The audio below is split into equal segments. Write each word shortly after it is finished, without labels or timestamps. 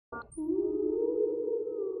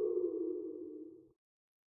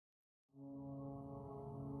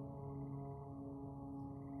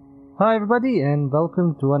Hi everybody and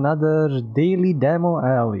welcome to another daily demo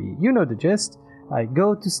alley. You know the gist. I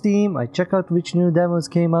go to Steam, I check out which new demos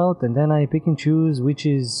came out, and then I pick and choose which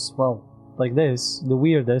is, well, like this, the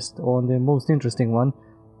weirdest or the most interesting one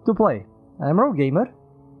to play. I'm Gamer,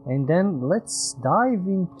 and then let's dive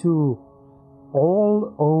into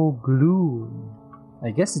Allogloom. I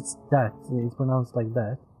guess it's pronounced like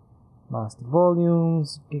that. Master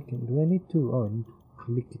volumes. Okay, do I need to? Oh, I need to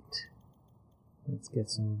click it. Let's get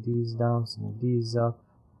some of these down, some of these up.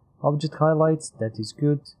 Object highlights, that is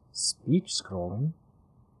good. Speech scrolling,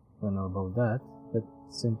 don't know about that, but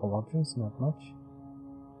simple options, not much.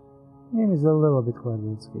 Name is a little bit quiet,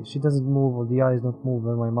 it's okay. She doesn't move, or the eyes don't move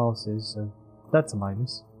where my mouse is, so that's a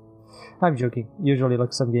minus. I'm joking, usually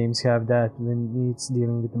like some games have that when it's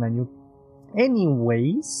dealing with the menu.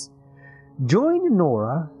 Anyways, join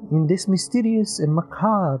Nora in this mysterious and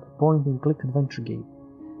macabre point-and-click adventure game.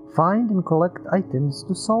 Find and collect items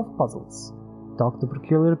to solve puzzles. Talk to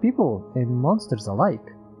peculiar people and monsters alike.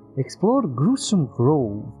 Explore Gruesome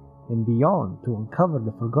Grove and beyond to uncover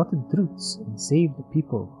the forgotten truths and save the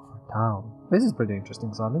people of our town. This is pretty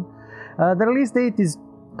interesting, Simon. The release date is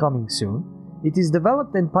coming soon. It is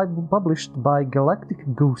developed and published by Galactic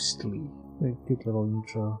Ghostly. Very cute little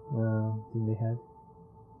intro thing they had.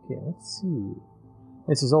 Okay, let's see.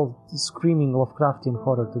 This is all screaming Lovecraftian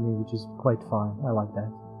horror to me, which is quite fun. I like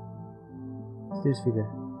that. This figure.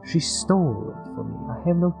 She stole it from me. I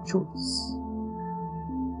have no choice.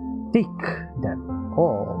 Take them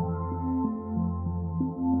all.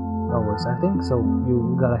 No voice acting, so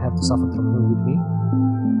you gotta have to suffer through with me.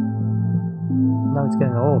 Now it's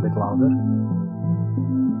getting a little bit louder.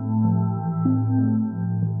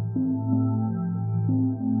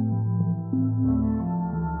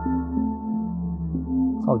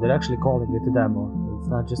 Oh, they're actually calling it a demo. It's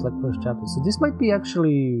not just like first chapter. So this might be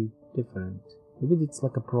actually different. Maybe it's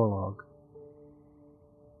like a prologue.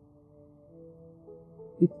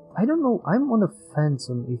 I don't know, I'm on the fence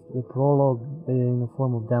on if the prologue in the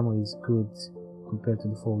form of demo is good compared to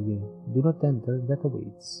the full game. Do not enter, that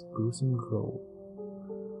awaits. Gruesome Grove.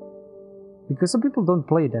 Because some people don't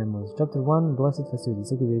play demos. Chapter 1, Blessed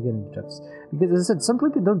Festivities. Okay, we're getting into chapters. Because as I said, some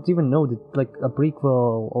people don't even know that like a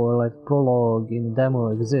prequel or like prologue in demo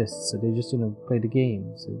exists. So they just, play the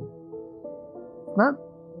game. So not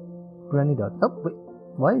Granny Dot. Oh, wait.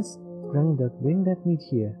 Why is Granny Dot? Bring that meat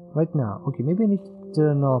here. Right now. Okay, maybe I need to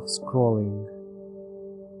turn off scrolling.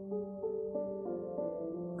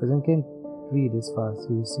 Because I can't read as fast.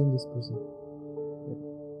 You've seen this person.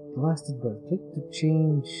 Blasted bird. Click to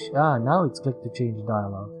change. Ah, now it's click to change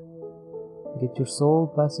dialogue. Get your soul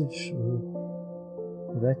passage.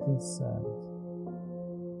 Red inside.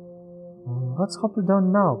 What's Hopper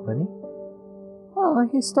done now, Penny? Oh,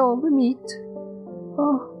 he stole the meat.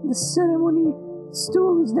 Oh, the ceremony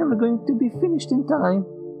stool is never going to be finished in time.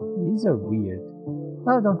 These are weird.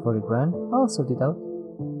 Oh, don't worry, Gran. I'll sort it out.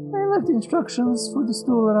 I left instructions for the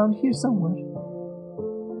stool around here somewhere.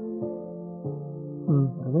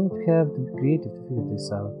 I'm going to have to be creative to figure this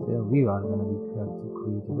out. Yeah, we are going to be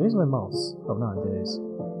creative. Where's my mouse? Oh, no, there it is.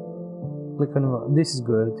 Click on. This is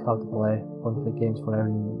good. How to play point-and-click games for any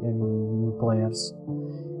new players.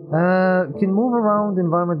 You can move around the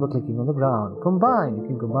environment by clicking on the ground. Combine. You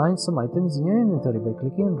can combine some items in your inventory by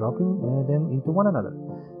clicking and dropping them into one another.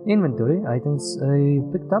 Inventory. Items you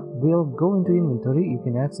picked up will go into inventory. You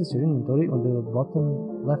can access your inventory on the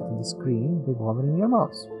bottom left of the screen by hovering your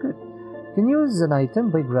mouse. Good. You can use an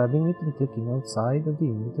item by grabbing it and clicking outside of the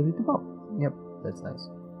inventory to move. Yep, that's nice.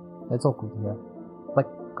 That's all cool to hear.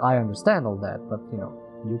 Like, I understand all that, but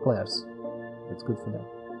new players. It's good for them.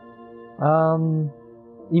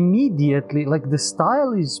 Immediately, like the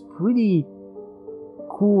style is pretty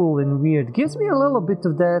cool and weird. Gives me a little bit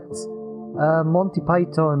of that Monty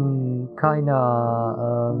Python kinda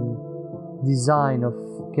design of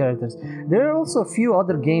characters. There are also a few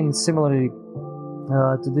other games similarly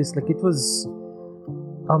to this. Like it was,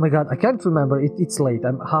 oh my god, I can't remember. It's late.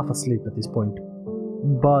 I'm half asleep at this point.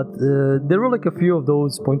 But there were like a few of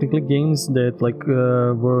those point-and-click games that like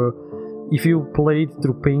were. If you played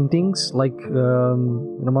through paintings, like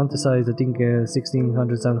romanticized, I think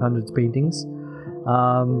 1600s, 700s paintings,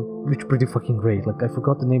 which are pretty fucking great. Like I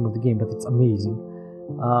forgot the name of the game, but it's amazing.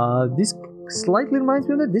 This slightly reminds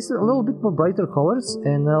me of that. This is a little bit more brighter colors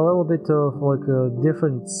and a little bit of like a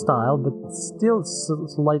different style, but still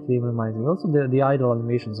slightly reminds me. Also, the idle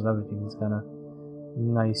animations and everything is kind of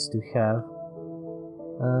nice to have.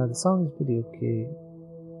 The sound is pretty okay.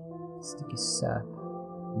 Sticky sap.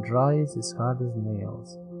 Dries as hard as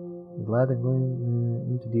nails. I'm glad I'm going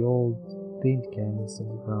into the old paint can instead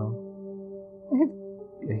of the ground.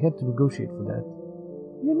 I had to negotiate for that.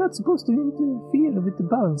 You're not supposed to interfere with the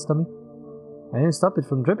balance, Tommy. I didn't stop it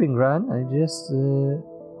from dripping, Gran. I just...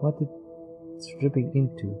 what it's dripping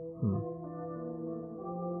into.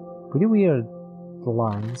 Pretty weird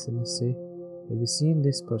lines, I must say. Have you seen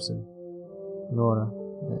this person? Nora.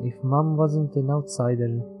 If Mom wasn't an outsider,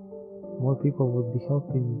 more people would be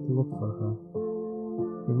helping to look for her.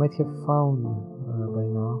 We might have found her by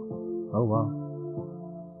now. Oh wow.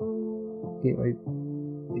 Okay,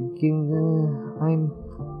 can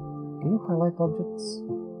you highlight objects?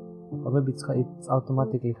 Or maybe it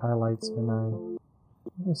automatically highlights when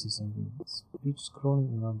let me see something. Speech scrolling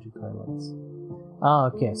and object highlights. Ah,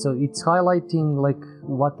 okay, so it's highlighting like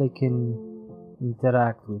what I can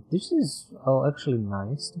interact with. This is actually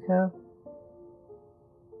nice to have.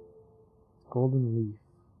 Golden Leaf.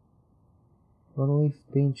 Golden Leaf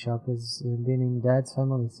paint shop has been in Dad's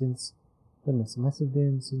family since, goodness, must have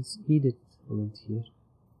been since Edith lived here.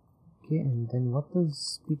 Okay, and then what does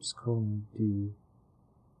speech scrolling do?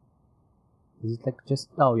 Is it like just,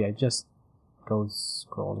 oh yeah, just goes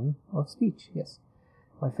scrolling of speech, yes.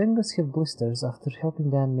 My fingers have blisters after helping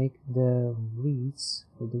Dan make the wreaths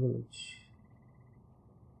for the village.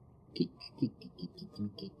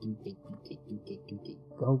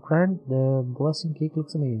 Oh, Grant, the blessing cake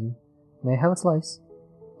looks amazing. May I have a slice?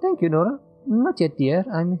 Thank you, Nora. Not yet, dear.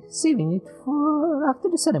 I'm saving it for after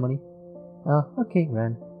the ceremony. Okay,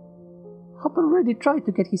 Grant. Hopper already tried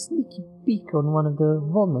to get his sneaky peek on one of the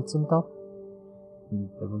walnuts on top. I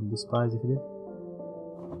wouldn't be surprised if he did.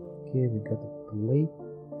 Okay, we got a plate.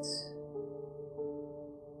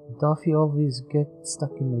 Toffee always gets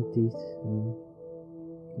stuck in my teeth.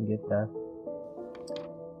 Can get that.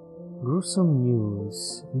 Gruesome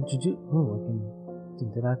news. Introduce. Oh, I can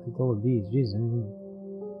interact with all of these. Jeez.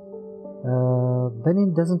 Benny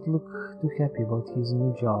doesn't look too happy about his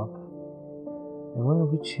new job. I wonder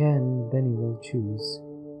which hand Benny will choose.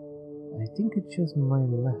 I think I chose my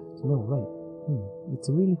left. No, right. It's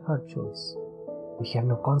a really hard choice. We have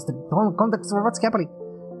no context for what's happening.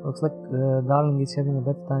 Looks like Darling is having a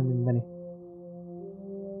better time than Benny.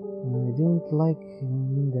 I didn't like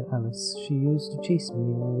neither Alice. She used to chase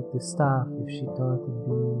me with the staff if she thought I'd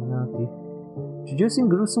be naughty. Introducing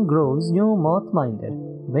Gruesome Grove's new moth minder.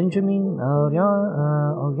 Benjamin, our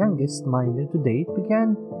youngest minder to date,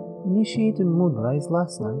 began initiating Moonrise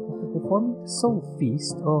last night after performing the soul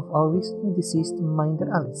feast of our recently deceased minder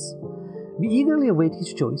Alice. We eagerly await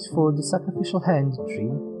his choice for the sacrificial hand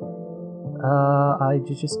tree. I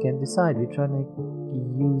just can't decide. We're trying to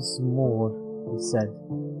use more, he said.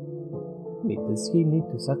 Wait, does he need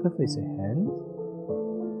to sacrifice a hand?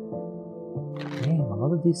 Damn, a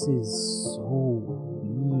lot of this is so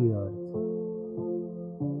weird.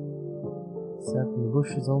 Certain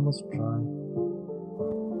bush is almost dry.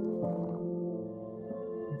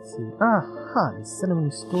 Let's see. Aha! The ceremony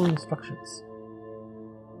store instructions.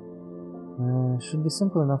 Should be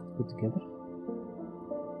simple enough to put together.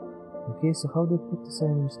 Okay, so how do I put the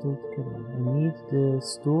ceremony stool together? I need the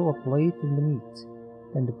stool, a plate, and the meat,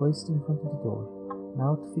 and the place it in front of the door.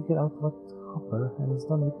 Now to figure out what Hopper has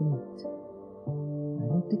done with the meat. I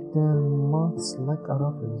don't think the moths like our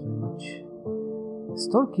offerings very much.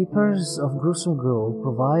 Storekeepers of Gruesome Grove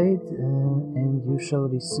provide, and you shall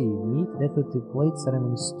receive meat, decorative plate,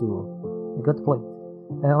 ceremony stool. I got the plate.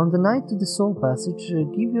 On the night of the Soul Passage,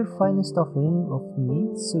 give your finest offering of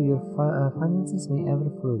meat so your finances may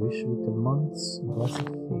ever flourish with the month's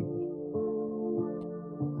blessed favor.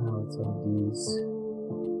 Oh, it's one of these.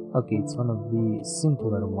 Okay, it's one of the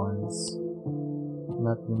simpler ones,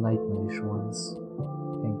 not the nightmarish ones.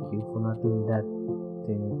 Thank you for not doing that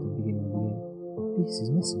thing at the beginning of the game. This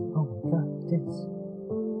is missing. Oh my god, it is.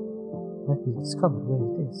 Let me discover where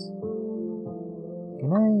it is.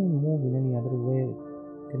 Can I move in any other way?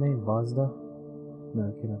 Can I Vazda? No,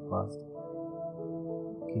 I cannot Vazda.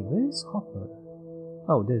 Okay, where is Hopper?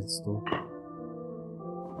 Oh, there's the store.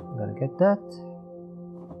 Gotta get that.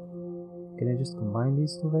 Can I just combine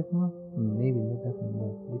these two right now? Maybe, not definitely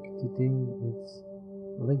not. Look at the thing, its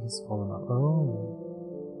leg has fallen off. Oh.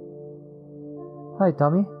 Hi,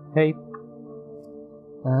 Tommy. Hey.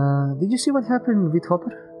 Did you see what happened with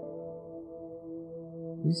Hopper?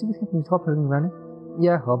 Did you see what happened with Hopper and Granny?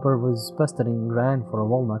 Yeah, Hopper was pestering Gran for a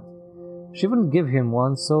walnut. She wouldn't give him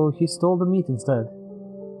one, so he stole the meat instead.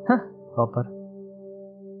 Huh, Hopper.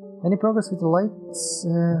 Any progress with the lights?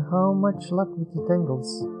 How much luck with the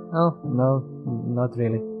tangles? Oh, no, not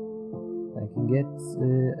really. I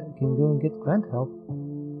can go and get Grant help.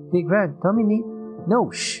 Hey, Grant, Tommy need... No,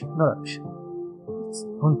 shh, no, shh. It's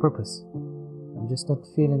on purpose. I'm just not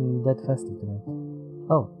feeling that festive tonight.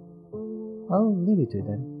 Oh, I'll leave it to you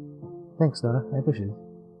then. Thanks, Nora. I appreciate it.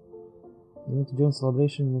 You want to join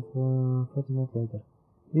celebration with 40 minutes later.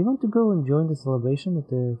 Do you want to go and join the celebration at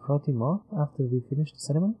the Frothy Moth after we finish the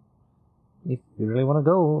ceremony? If you really want to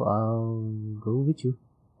go, I'll go with you.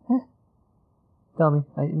 Huh? Tell me,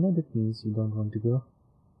 I know that means you don't want to go.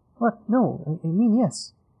 What? No, I mean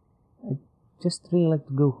yes. I just really like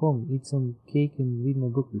to go home, eat some cake and read my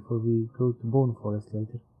book before we go to Bone Forest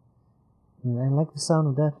later. And I like the sound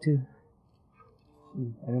of that too.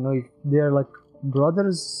 I don't know if they're like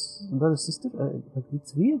brother, sister. Like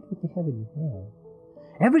it's weird what they have in here.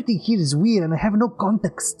 Everything here is weird, and I have no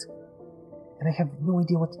context, and I have no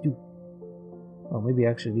idea what to do. Oh, maybe I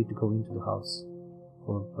actually need to go into the house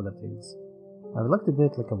for other things. I would like to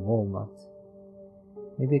get like a walnut.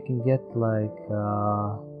 Maybe I can get like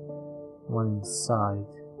one inside.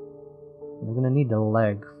 I'm gonna need a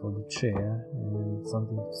leg for the chair and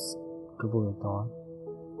something to glue it on.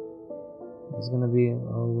 There's gonna be a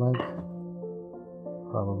leg,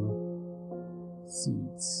 probably.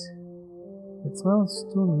 Seeds. It smells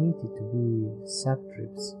too meaty to be sap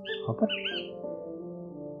drips. Hopper?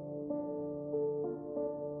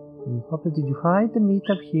 Hopper, did you hide the meat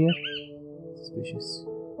up here? Suspicious.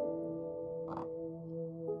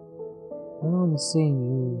 Everyone is saying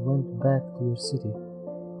you went back to your city.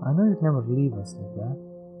 I know you'd never leave us like that.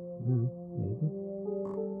 Maybe.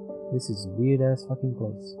 This is a weird ass fucking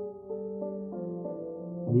place.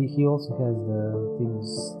 He also has the things.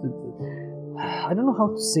 I don't know how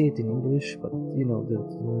to say it in English, but you know that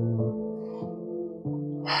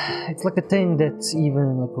it's like a thing that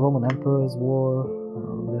even like Roman emperors wore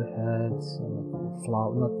on their heads, like not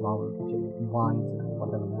flowers, but vines and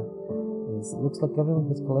whatever that is. It looks like everyone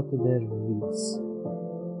has collected their wreaths.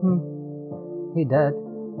 Hey, Dad.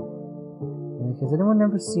 Has anyone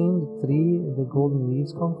ever seen the tree the golden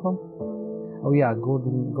leaves come from? Oh yeah,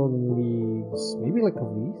 golden leaves. Maybe like a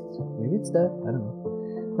wreath? Maybe it's that? I don't know.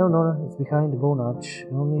 No, Nora, it's behind the bone arch.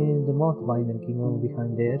 Only the moth binder can go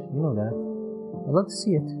behind there. You know that. I'd love to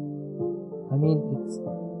see it. I mean, it's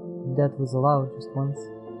that was allowed just once.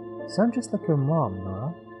 You sound just like your mom,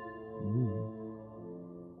 Nora.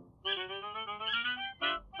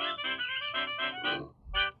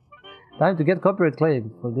 Time to get copyright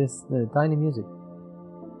claim for this tiny music.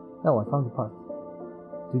 Oh, I found the part.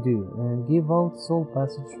 To do and give out soul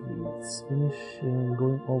passage reads. Finish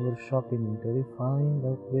going over shop inventory. Find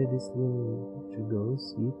out where this little picture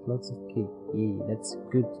goes. Eat lots of cake. Yeah, that's a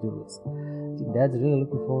good to do list. See, Dad's really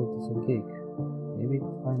looking forward to some cake. Maybe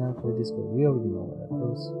find out where this goes. We already know where that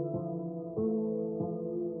goes.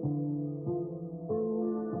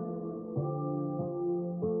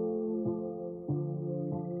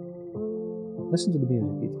 Listen to the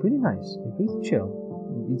music. It's pretty nice. It's pretty chill.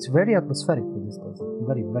 It's very atmospheric for this place.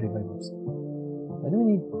 Very, very, very much so. Why do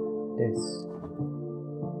we need this?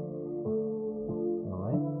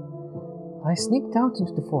 Alright. I sneaked out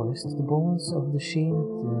into the forest. The bones of the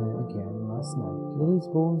shamed again last night. Lily's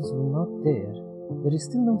bones were not there. There is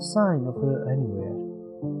still no sign of her anywhere.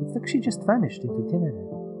 It's like she just vanished into thin air.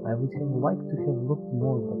 I would have liked to have looked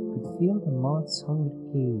more, but could feel the moth's hungry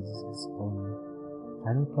gazes upon me.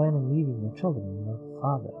 I don't plan on leaving my children and my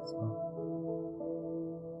father as well.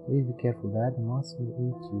 Please be careful, Dad. The moths will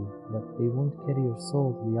eat you, but they won't carry your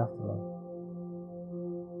soul to the afterlife.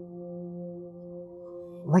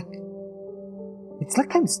 It's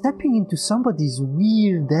like I'm stepping into somebody's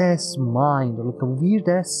weird-ass mind, or like a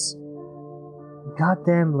weird-ass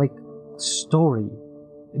goddamn, like, story.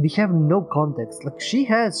 We have no context. Like, she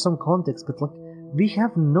has some context, but, like, we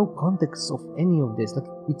have no context of any of this. Like,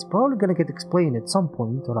 it's probably gonna get explained at some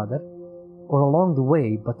point or other, or along the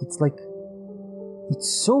way, but it's like, it's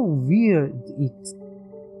so weird,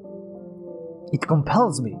 it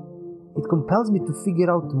compels me. It compels me to figure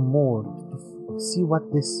out more, to see what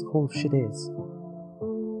this whole shit is.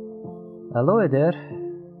 Hello there.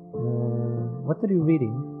 What are you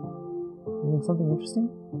reading? Reading something interesting?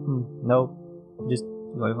 No. Just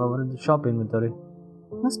going over the shop inventory.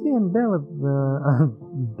 Must be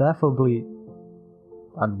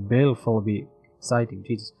unbelievably exciting.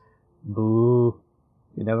 Jesus. Boo.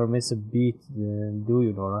 You never miss a beat, do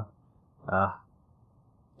you, Nora?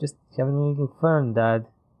 Just having a little fun, Dad.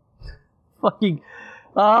 fucking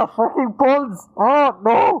puns!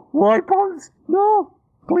 No! Why puns? No!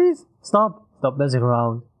 Please, stop messing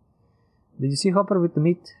around. Did you see Hopper with the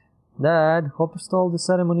meat? Dad, Hopper stole the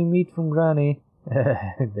ceremony meat from Granny.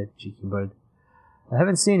 That cheeky bird. I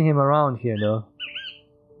haven't seen him around here, though.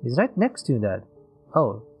 He's right next to you, Dad.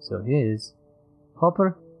 Oh, so he is.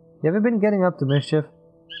 Hopper, you ever been getting up to mischief?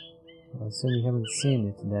 I assume you haven't seen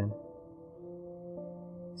it then.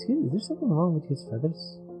 Is there something wrong with his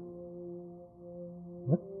feathers?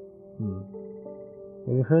 What?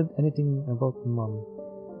 Have you heard anything about Mom?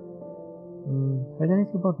 Heard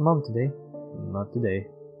anything about Mom today? Not today.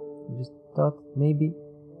 I just thought maybe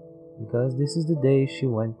because this is the day she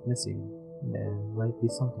went missing, there might be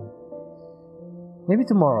something. Maybe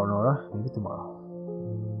tomorrow, Nora. Maybe tomorrow.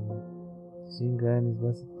 Seeing Granny's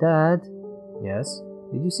blessing. Dad? Yes?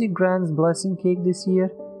 Did you see Gran's blessing cake this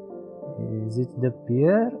year? Is it the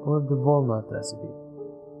pear or the walnut recipe?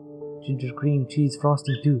 Ginger cream cheese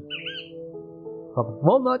frosting too. Hopper.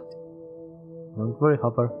 Walnut! Don't worry,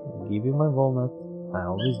 Hopper. I'll give you my walnut. I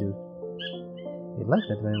always do. You like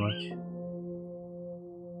that very much.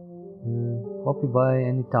 Hope you buy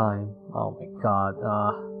any time. Oh my god.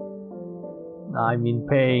 I'm in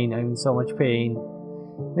pain. I'm in so much pain.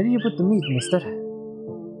 Where did you put the meat, mister?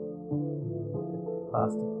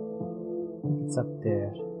 Bastard. I think it's up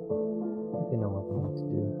there. You know what I need to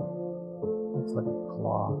do. Looks like a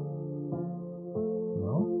claw.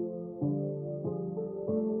 No?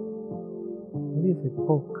 Maybe if we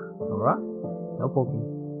poke. Alright? No poking.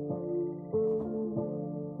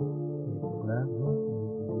 Grab. No?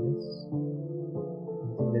 Do this.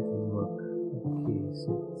 I think that will work. Okay,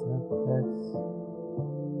 so it's not that.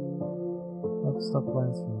 Help stop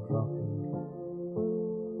plants from dropping.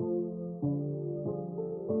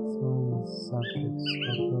 Small subjects.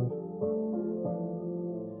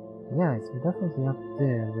 Yeah, it's definitely up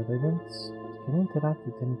there, but I don't. Can I interact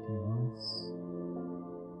with anything else?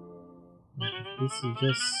 This is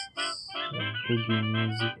just boogie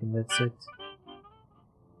music and that's it.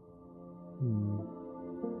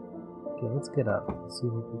 Okay, let's get up and see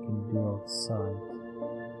what we can do outside.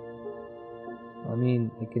 I mean,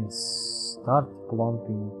 I can start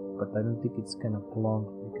plumping, but I don't think it's gonna plump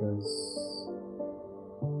because.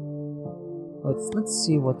 Let's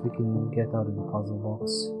see what we can get out of the puzzle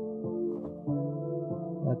box.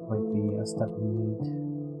 That might be a step we need.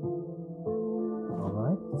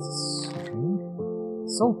 Alright,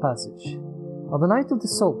 Soul Passage. On the night of the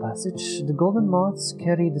Soul Passage, the golden moths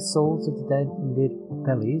carry the souls of the dead in their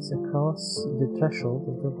bellies across the threshold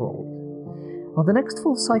of the world. On the next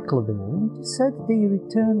full cycle of the moon, it is said they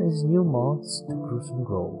return as new moths to Gruesome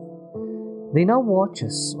Grove. They now watch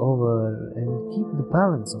us over and keep the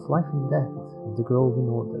balance of life and death of the grove in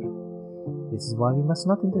order. This is why we must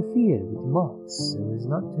not interfere with the moths, so as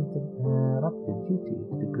not to interrupt their duty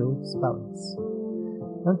to the grove's balance.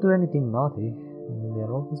 Don't do anything naughty, they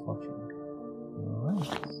are always watching.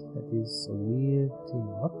 Alright, that is a weird thing.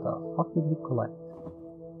 What the fuck did we collect?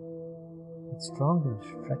 It's strong and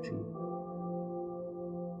stretchy.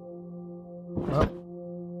 Oh,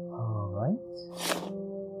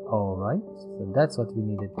 alright, so that's what we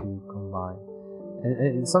needed to combine.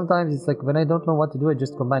 And sometimes it's like when I don't know what to do, I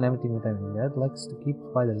just combine everything with everything. Dad likes to keep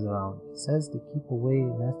spiders around. He says they keep away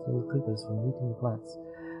nasty little critters from eating the plants.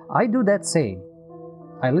 I do that same.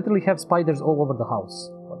 I literally have spiders all over the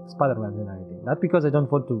house. Like Spider-Man and everything. Not because I don't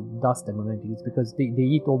want to dust them or anything, it's because they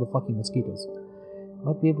eat all the fucking mosquitoes.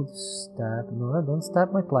 Might be able to stab. No, don't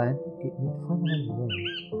stab my plant. Okay, need to find another way.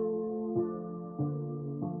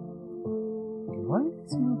 Okay, why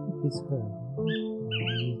does he look like he's hurt?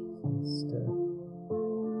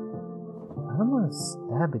 I don't want to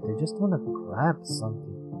stab it, I just want to grab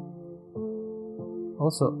something.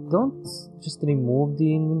 Also, don't just remove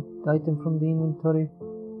the item from the inventory.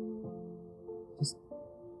 Just...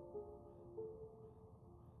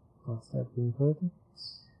 What's that being hurt?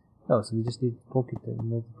 Oh, so we just need to poke it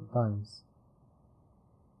multiple times.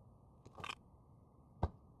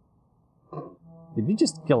 Did we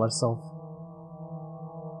just kill ourselves?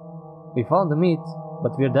 We found the meat,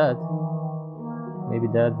 but we're dead. Maybe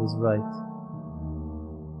Dad was right.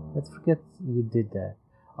 Let's forget you did that.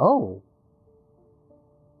 Oh!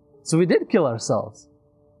 So we did kill ourselves.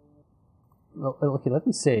 Well, okay, let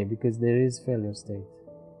me say, because there is failure state.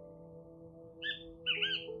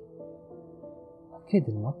 Okay,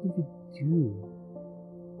 then what do we do?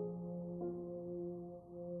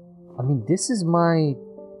 I mean, this is my...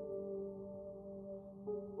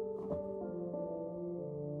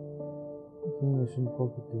 I think I shouldn't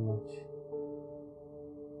poke it too much.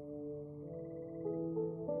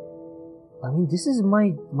 I mean, this is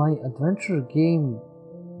my adventure game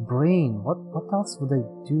brain. What else would I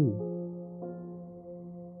do?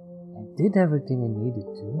 I did everything I needed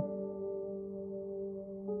to.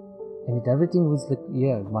 And everything was like,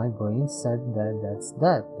 yeah, my brain said that's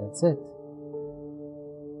it.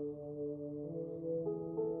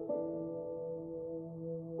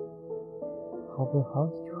 However, how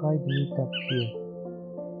did you hide the meat up here?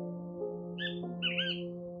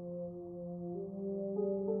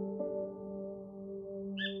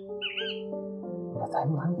 But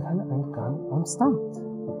I'm stumped.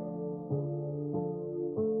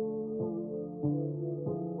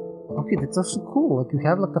 Okay, that's also cool. Like you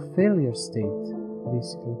have like a failure state,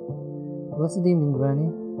 basically. Blessed evening,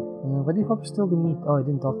 Granny. Why did Hopper steal the meat? Oh, I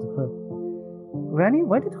didn't talk to her. Granny,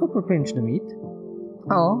 why did Hopper pinch the meat?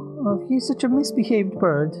 Oh, he's such a misbehaved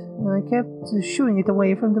bird. I kept shooing it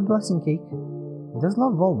away from the blessing cake. He does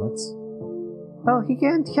love walnuts. Well, he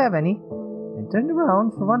can't have any. I turned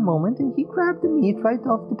around for one moment and he grabbed the meat right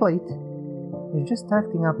off the plate. He's just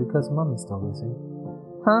acting up because Mom is still missing.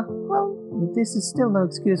 Huh? Well, this is still no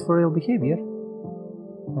excuse for ill behavior.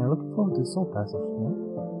 I'm looking forward to the Soul Passage, no?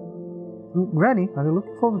 Granny, are you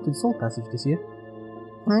looking forward to the Soul Passage this year?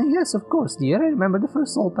 Yes, of course, dear. I remember the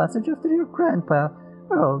first Soul Passage after your grandpa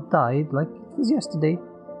Earl died, like it was yesterday.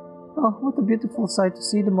 Oh, what a beautiful sight to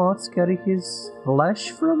see the moths carry his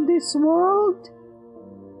flesh from this world.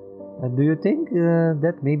 Do you think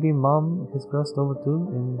that maybe Mom has crossed over too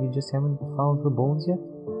and we just haven't found her bones yet?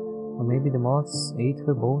 Or maybe the moths ate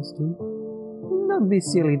her bones too? Don't be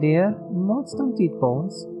silly, dear. Moths don't eat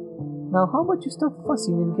bones. Now, how about you stop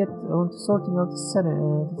fussing and get on to sorting out the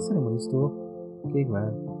ceremony stool? Okay,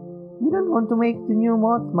 Gran. You don't want to make the new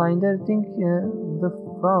moth minder think the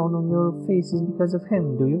frown on your face is because of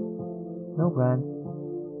him, do you? No, Gran.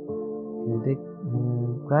 Can you take...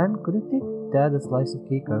 Gran, could you take Dad a slice of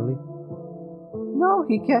cake early? No,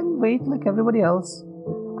 he can't wait like everybody else.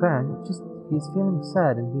 Gran, just he's feeling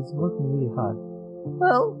sad and he's working really hard.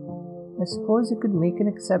 Well, I suppose you could make an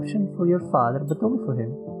exception for your father, but only for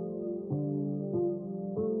him.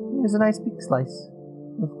 Here's a nice big slice.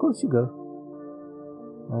 Of course you go.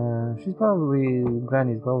 She's probably...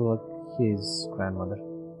 Granny's probably like his grandmother.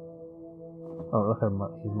 Oh,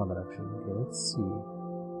 his mother actually. Okay, let's see.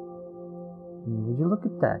 Would you look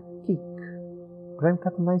at that? Cake. Gran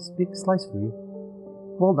cut a nice big slice for you.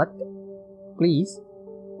 Hold that. Please.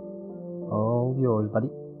 All yours, buddy.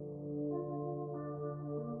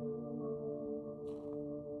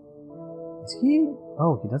 Is he...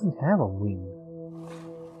 Oh, he doesn't have a wing.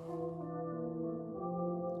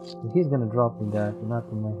 He's gonna drop me that, not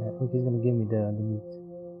in my head. Look, he's gonna give me the meat.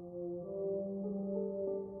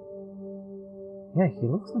 Yeah, he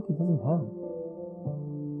looks like he doesn't have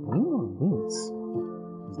wing or wings.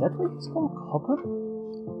 Is that why he's called Hopper?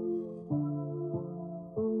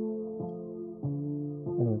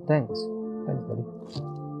 Anyway, thanks. Thanks, buddy.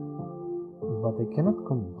 But I cannot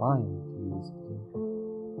combine these things.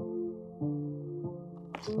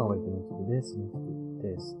 Oh wait, I need to do this, I need to do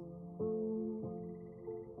this.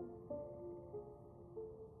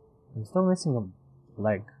 I'm still missing a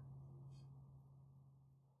leg.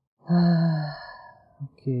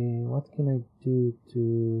 Okay, what can I do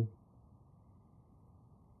to...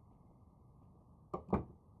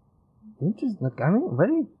 Interesting, like, I'm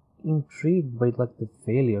very intrigued by, like, the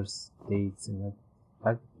failure states and, like, the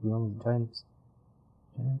fact that we only giant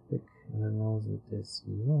pick in the nose with this.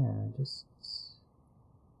 Yeah, just...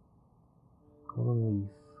 Golden leaf.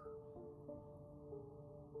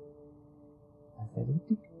 I don't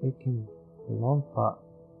think I can long part.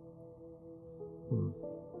 You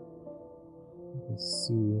can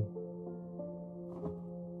see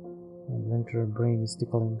my adventurer brain is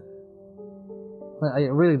tickling. I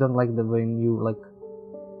really don't like the when you like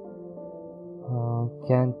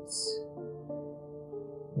can't.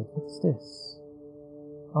 Wait, what's this?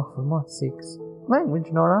 Oh, for God's sakes!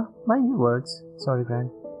 Language, Nora. Mind your words. Sorry, Gran.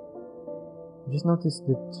 I just noticed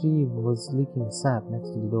the tree was leaking sap next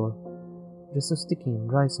to the door. Just so sticky and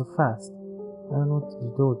dry so fast. I don't want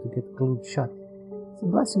the door to get glued shut. It's a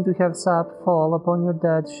blessing to have sap fall upon your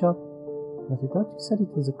dad's shop. But I thought you said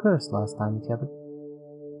it was a curse last time it happened.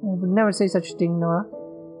 I would never say such a thing, Nora.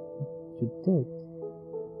 You did.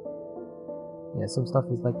 Yeah, some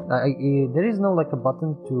stuff is like... there is no like a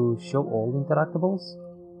button to show all interactables,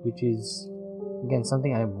 which is, again,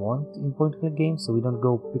 something I want in point-and-click games, so we don't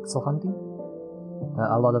go pixel hunting.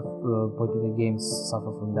 A lot of point-and-click games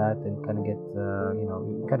suffer from that and kind of get,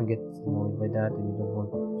 you kind of get annoyed by that, and you don't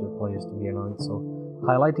want your players to be annoyed. So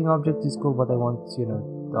highlighting objects is cool, but I want,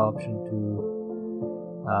 the option to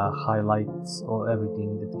highlight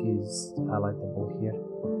everything that is highlightable here.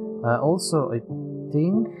 Also, I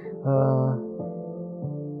think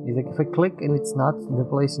like if I click and it's not the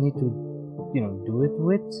place I need to, do it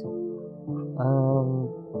with.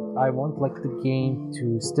 I want like the game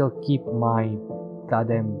to still keep my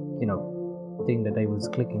goddamn, thing that I was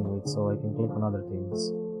clicking with, so I can click on other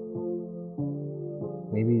things.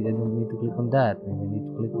 Maybe I don't need to click on that. Maybe I need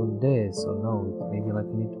to click on this, or no. Maybe like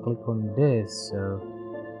I need to click on this. So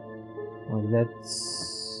like that's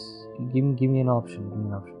give me an option. Give me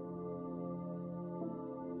an option.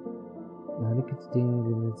 Now look at the thing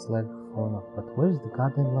and it's like falling off. But where's the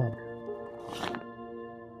goddamn leg?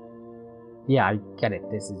 Yeah, I get it.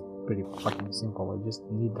 This is pretty fucking simple. I just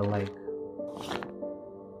need the leg.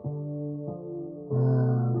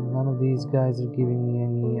 None of these guys are giving me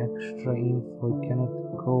any extra info. I cannot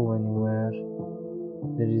go anywhere.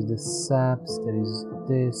 There is the saps, there is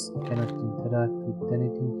this. I cannot interact with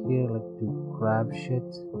anything here, like to grab shit.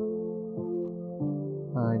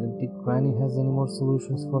 I don't think Granny has any more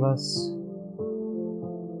solutions for us.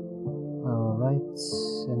 Alright,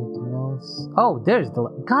 anything else? Oh, there's the...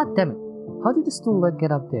 God damn it! How did the stool leg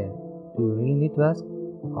get up there? Do you really need to ask?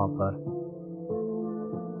 Hopper.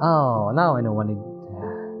 Oh, now I know when it...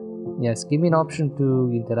 Yes, give me an option to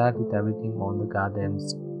interact with everything on the goddamn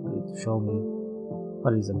screen to show me.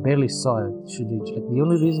 What is it? I barely saw it. Should reach. Like, the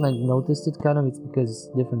only reason I noticed it kind of is because it's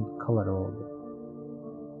different color all over.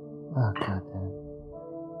 Oh, goddamn.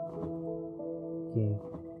 Okay,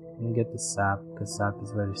 let me get the sap, because sap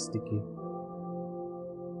is very sticky.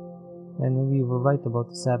 And maybe you were right about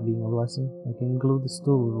the sap being a blessing. I can glue the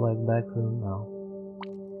stool like back room now.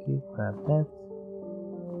 Okay, grab that.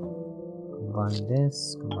 Combine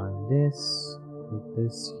this, with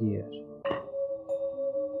this here.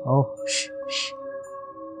 Oh, shh, shh.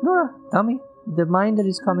 Nora, dummy, the minder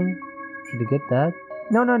is coming. Should I get that?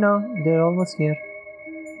 No, they're almost here.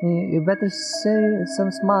 You better say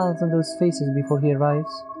some smiles on those faces before he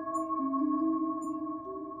arrives.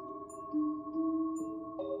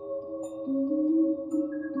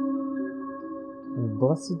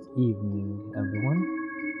 Blessed evening, everyone.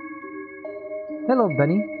 Hello,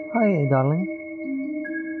 Benny. Hi, darling.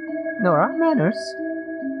 Nora, manners.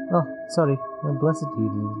 Oh, sorry. Blessed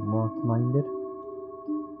evening, moth-minded.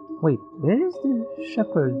 Wait, where is the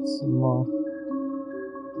shepherd's moth?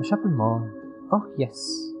 The shepherd moth. Oh, yes.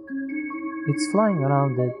 It's flying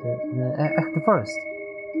around the forest.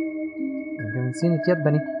 I haven't seen it yet,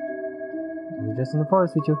 Benny. We're just in the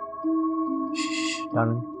forest with you. Shh,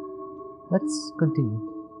 darling. Let's continue.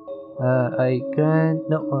 I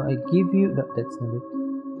give you... No, that's not it.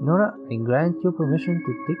 Nora, I grant you permission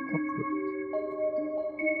to take a fruit.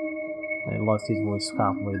 I lost his voice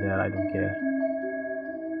halfway there, I don't care.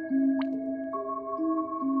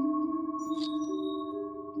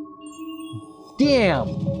 Damn!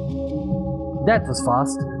 That was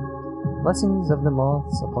fast. Blessings of the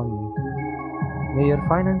moths upon you. May your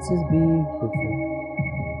finances be fruitful.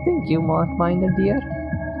 Thank you, moth-minder dear.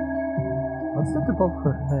 What's that above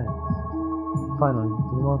her head? Finally,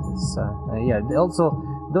 the moth is sad. Yeah, also,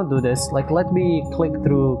 don't do this. Like, let me click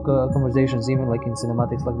through conversations, even like in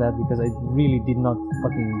cinematics like that, because I really did not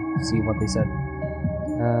fucking see what they said.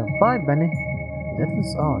 Bye, Benny. That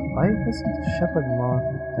was odd. Why wasn't the shepherd moth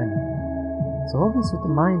with Benny? It's always with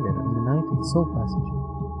the minder on the night of the soul passage.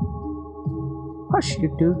 Hush,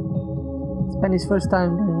 you two. It's Benny's first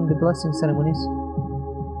time doing the blessing ceremonies.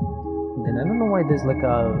 And I don't know why there's like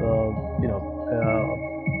a,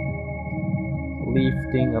 leaf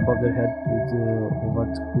thing above their head with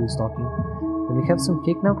who is talking. Can we have some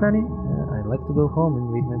cake now, Granny? I'd like to go home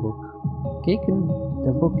and read my book. Cake and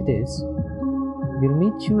the book it is. We'll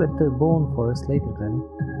meet you at the bone forest later, Granny.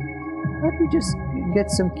 Let me just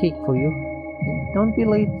get some cake for you. And don't be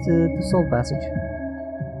late to Soul Passage.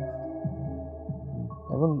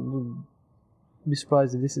 I won't be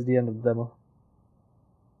surprised if this is the end of the demo.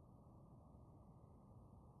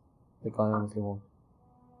 Like, I honestly won't.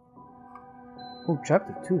 Oh,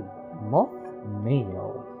 chapter 2. Moth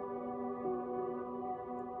Mail.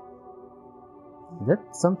 Is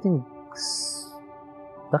that something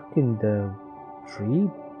stuck in the tree?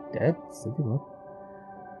 Dead? Something what?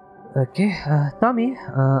 Okay, Tommy,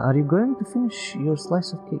 are you going to finish your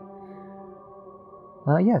slice of cake?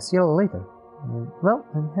 Yes, see you later. Well,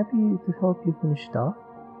 I'm happy to help you finish it off.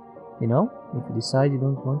 You know, if you decide you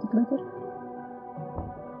don't want it later.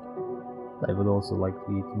 I would also like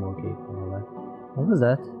to eat more cake and all that. What was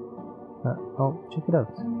that? I'll check it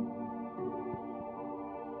out.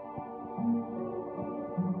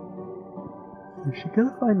 Is she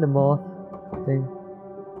gonna find the moth thing?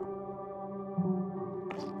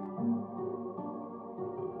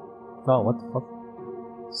 Oh, what the fuck?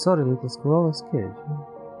 Sorry, little squirrel, I scared you.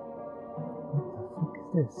 What the fuck is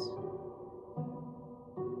this?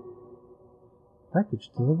 Package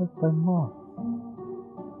delivered by moth.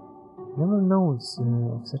 Never knows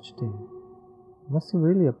of such a thing. Must have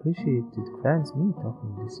really appreciated Grant's meat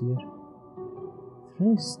offering this year. It's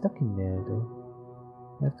really stuck in there though.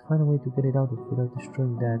 I have to find a way to get it out without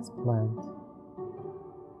destroying Dad's plant.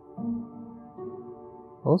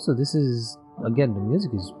 Also, this is, again, the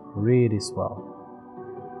music is really swell.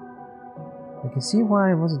 I can see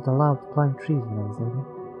why I wasn't allowed to climb trees when I was little.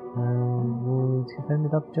 Would have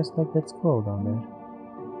ended up just like that squirrel down there.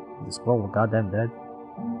 The squirrel was goddamn dead.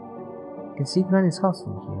 I can see Granny's house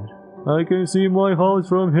from here. I can see my house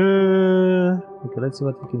from here! Okay, let's see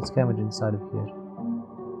what we can scavenge inside of here.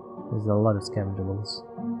 There's a lot of scavengeables.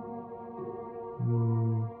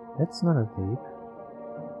 That's not a tape.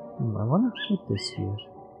 I wanna put this here.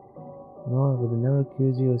 No, I would never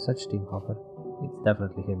accuse you of such thing, Hopper. It's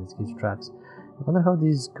definitely him, it's his tracks. I wonder how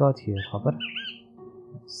these got here, Hopper.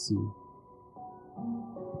 Let's see.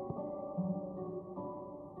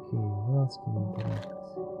 Okay, what else can we interact?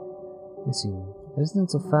 Let's see.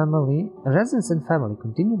 Residents and family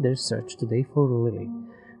continued their search today for Lily,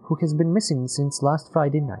 who has been missing since last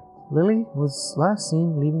Friday night. Lily was last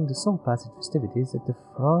seen leaving the Song Passage festivities at the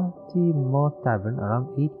Frothy Moth Tavern around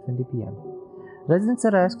 8:20 p.m. Residents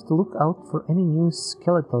are asked to look out for any new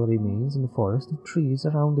skeletal remains in the forest of trees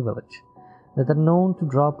around the village that are known to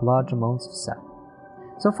drop large amounts of sap.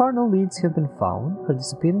 So far, no leads have been found. Her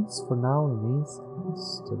disappearance for now remains a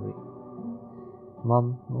mystery.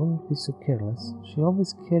 Mom, wouldn't be so careless. She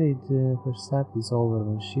always carried her sap dissolver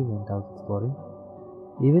when she went out exploring,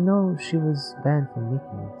 even though she was banned from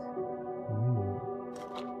making it.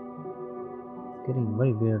 It's getting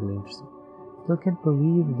very weirdly interesting. Still can't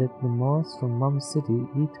believe that the moths from Mom's city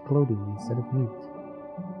eat clothing instead of meat.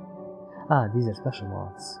 Ah, these are special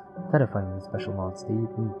moths. Terrifyingly special moths. They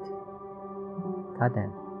eat meat.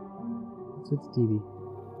 Goddamn. What's with the TV?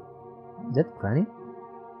 Is that Granny?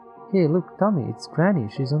 Hey, look, Tommy, it's Granny.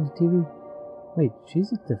 She's on the TV. Wait,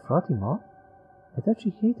 she's at the Frothy Moth? I thought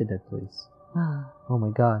she hated that place. Oh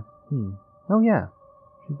my god. Oh yeah.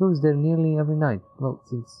 She goes there nearly every night. Well,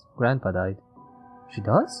 since Grandpa died. She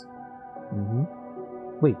does?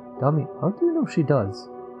 Wait, Tommy, how do you know she does?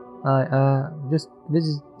 Just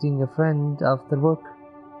visiting a friend after work.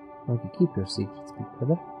 Okay, keep your secrets, big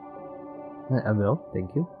brother. I will,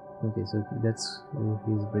 thank you. Okay, so that's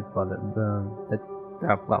his big brother.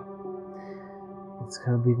 Well, it's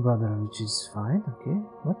her big brother, which is fine, okay.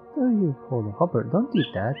 What are you holding? Hopper, don't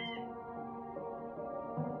eat that.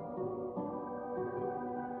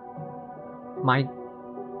 My...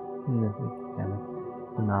 Damn it.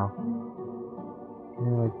 For now.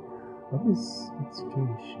 Like, what is... That's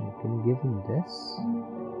strange. Can you give him this?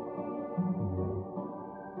 No.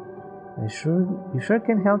 You sure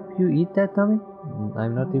can help you eat that, Tommy?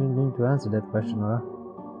 I'm not even going to answer that question, Nora.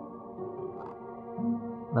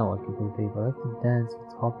 No, I keep on tape. I like to dance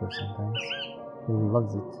with Hopper sometimes. He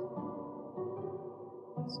loves it.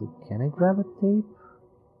 So, can I grab a tape?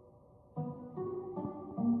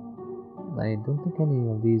 I don't think any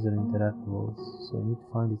of these are interactables, so I need to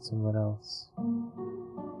find it somewhere else.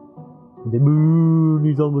 The moon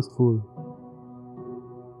is almost full.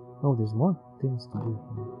 Oh, there's more things to do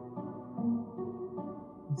here.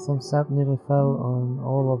 Some sap nearly fell on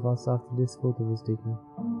all of us after this photo was taken.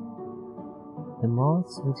 The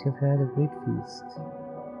moths would have had a great feast.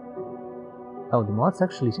 Oh, the moths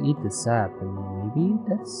actually eat the sap, and maybe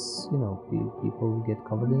that's, people get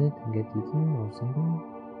covered in it and get eaten or something.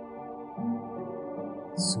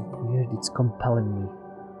 It's so weird, it's compelling me.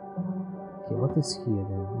 Okay, what is here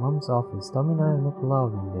then? Mom's office. Tommy and I are not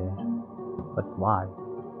allowed in there. But why?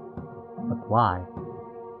 But why?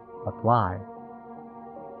 But why?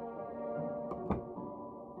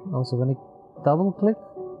 Also, when I double click,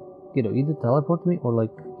 either teleport me or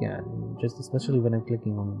just especially when I'm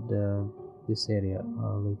clicking on this area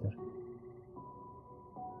later.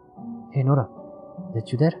 Hey Nora,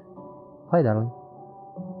 that you there? Hi darling.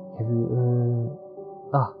 Have you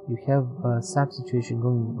you have a sap situation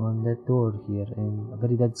going on that door here and a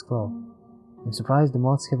very dead scroll. I'm surprised the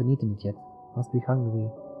moths haven't eaten it yet. Mustn't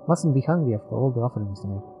be hungry after all the offerings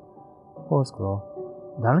tonight. Poor scroll.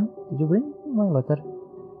 Darling, did you bring my letter?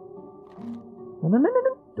 No.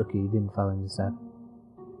 Okay, he didn't fall in the sap.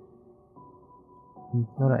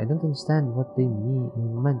 Nora, I don't understand what they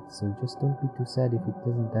meant, so just don't be too sad if it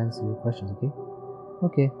doesn't answer your questions, okay?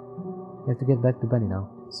 Okay. You have to get back to Benny now.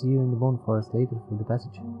 See you in the Bone Forest later for the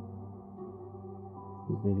passage.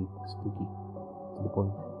 It's really spooky. To the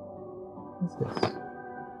point. What's this?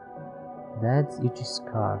 Dad's itchy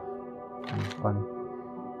scarf. Funny.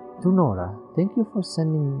 To Nora, thank you for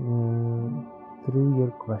sending through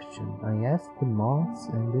your question. I asked the moths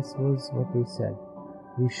and this was what they said.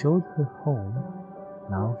 We showed her home.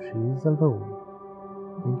 Now she is alone.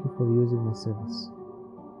 Thank you for using my service.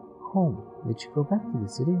 Home? Did she go back to the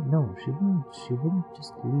city? No, she wouldn't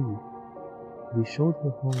just leave. We showed her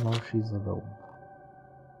home. Now she's alone.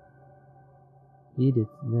 Edith,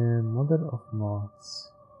 the mother of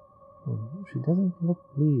moths. Oh, she doesn't look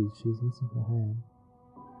pleased. She's missing her hand.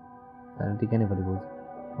 I don't think anybody would.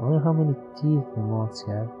 I wonder how many teeth the moths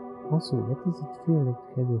have. Also, what does it feel like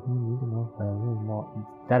to have your hand eaten off by a little moth?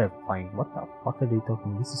 It's terrifying. What the fuck are they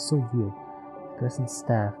talking? This is so weird. crescent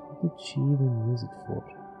staff. What did she even use it for?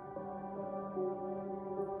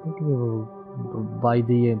 I think we will, by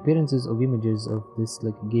the appearances of images of this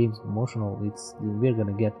like game's promotional, we're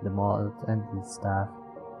gonna get the mod and the staff.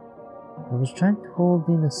 I was trying to hold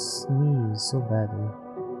in a sneeze so badly.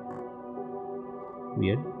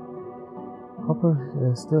 Weird. Hopper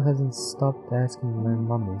still hasn't stopped asking where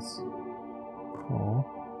Mom is. Oh,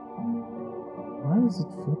 why is it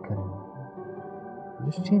flickering? I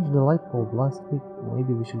just changed the light bulb last week.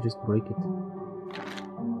 Maybe we should just break it.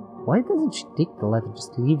 Why doesn't she take the letter?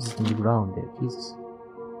 Just leaves it on the ground there. Jesus.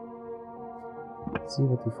 Let's see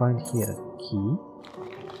what we find here. A key.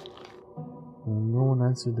 No one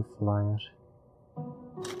answered the flyer.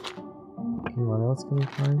 Okay, what else can we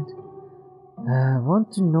find?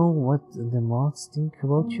 Want to know what the moths think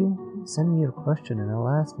about you? Send me your question and I'll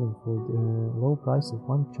ask them for the low price of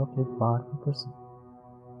 1 chocolate bar per person.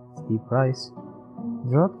 Steep price.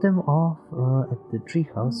 Drop them off at the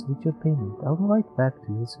treehouse with your payment. I'll write back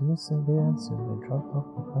to you as soon as they answer. I dropped off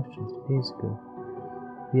my questions 2 days ago.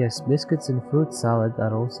 Yes, biscuits and fruit salad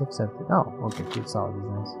are also accepted. Oh, okay, fruit salad is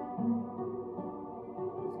nice.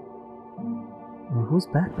 Whose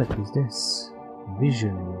backpack is this?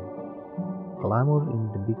 Vision. Glamour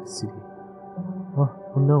in the big city. Oh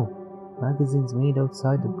no. Magazines made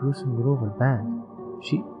outside the gruesome Grove are banned.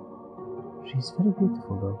 She's very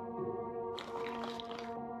beautiful though.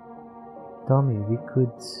 Tommy, we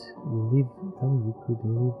could live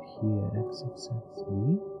here. XXX.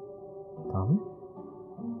 We? Tommy?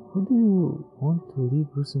 Who do you want to leave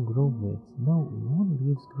Gruesome Grove with? No one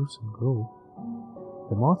leaves Gruesome Grove.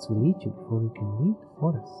 The moths will eat you before you can leave the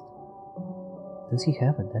forest. Does he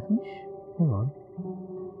have a death wish? Hang on.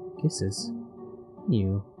 Kisses.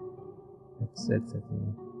 Ew. That's it.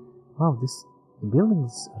 Yeah. Wow, the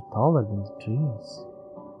buildings are taller than the trees.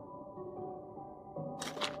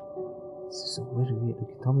 This is so very weird.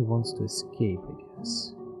 Okay, Tommy wants to escape, I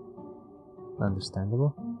guess.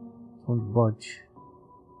 Understandable. Won't budge.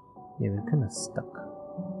 Yeah, we're kinda stuck.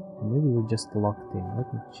 Maybe we're just locked in.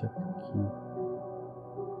 Let me check the key.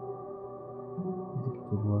 I think it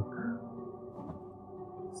would work.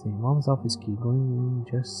 Let's see, Mom's office key. Going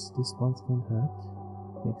just this once won't hurt.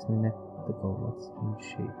 Makes my neck tickle. What's in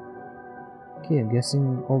shape? Okay, I'm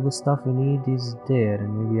guessing all the stuff we need is there,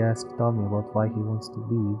 and maybe ask Tommy about why he wants to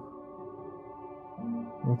leave.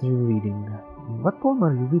 What are you reading? What poem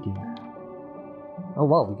are you reading? Oh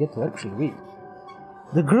wow, we get to actually read.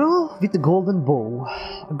 The Girl with the Golden Bow.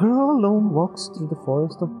 A girl alone walks through the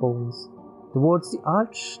forest of bones, towards the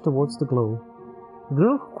arch, towards the glow. A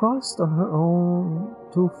girl who crossed on her own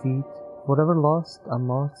 2 feet, forever lost, a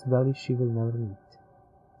moth's valley she will never meet.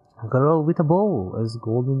 A girl with a bow, as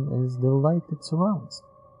golden as the light that surrounds.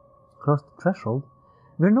 Across the threshold,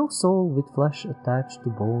 where no soul with flesh attached to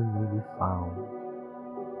bone may be found.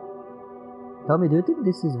 Tell me, do you think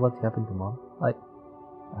this is what happened to Mom? I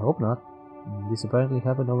hope not. This apparently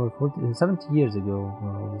happened over 70 years ago,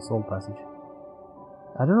 the soul passage.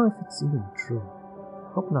 I don't know if it's even true.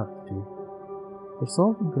 I hope not, too. Her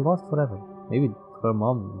soul would be lost forever. Maybe her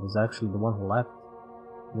mom was actually the one who left.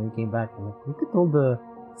 Then he came back and look at all the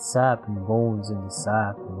sap and bones in the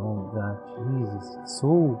sap and all of that. Jesus, it's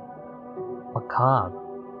so macabre.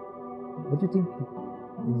 What do you think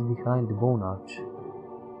is behind the bone arch?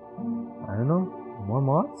 I don't know. More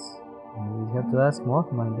moths? We'd have to ask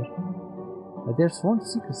Mothminder. But they're sworn to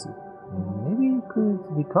secrecy. Maybe you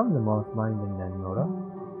could become the Mothminder then, Nora.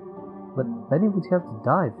 But then he would have to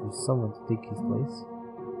die for someone to take his place.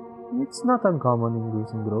 It's not uncommon in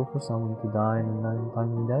Gruesome Grove for someone to die in an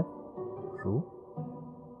untimely death. True.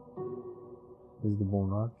 This is the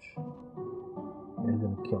bone arch. They're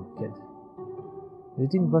gonna kill the kid. Do you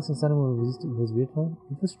think blessing ceremony was weird one?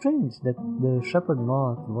 It was strange that the shepherd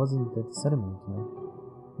moth wasn't at the ceremony tonight.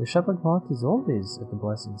 The shepherd moth is always at the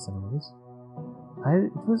blessing ceremonies.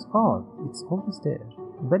 It was odd. It's always there.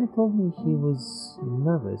 Benny told me he was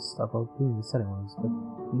nervous about doing the ceremonies, but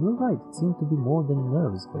you were right. It seemed to be more than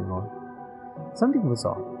nerves going on. Something was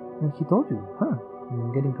off. And he told you, huh?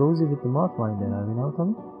 I'm getting cozy with the Mothminder, are we now,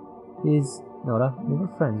 Tommy? Nora, we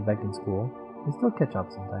were friends back in school. We still catch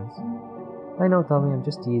up sometimes. I know, Tommy, I'm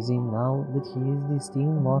just teasing now that he is the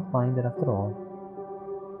esteemed Mothminder after all.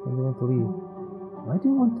 When do you want to leave? Why do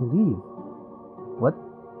you want to leave? What?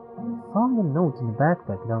 I found a note in the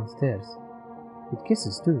backpack downstairs. With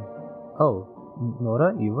kisses, too. Oh,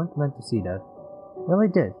 Nora, you weren't meant to see that. Well, I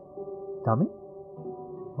did. Tommy?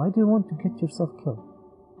 Why do you want to get yourself killed?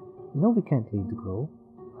 You know we can't leave the grove.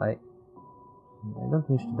 I don't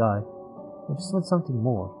wish to die. I just want something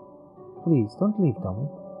more. Please, don't leave, Tommy.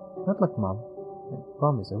 Not like Mom. I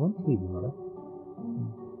promise I won't leave you, Nora.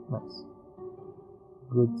 Nice.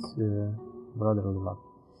 good brotherly love.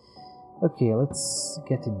 Okay, let's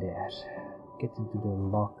get in there. Get into the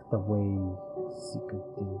locked away secret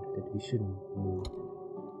thing that we shouldn't do.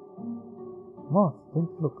 Moth,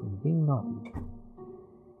 don't look, I'm being naughty.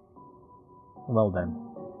 Well then.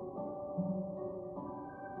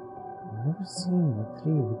 I've never seen a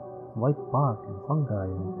tree with white bark and fungi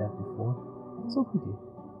like that before. It's so pretty.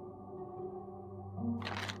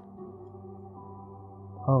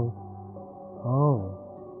 Oh. Oh.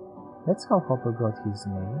 That's how Hopper got his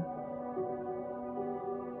name.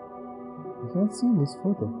 I haven't seen this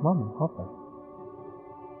photo of Mom and Hopper.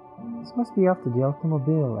 This must be after the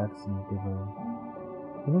automobile accident they were in.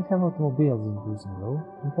 We don't have automobiles in Gruesome Row.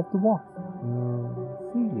 We have to walk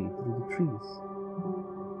freely through the trees.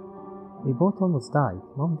 They both almost died.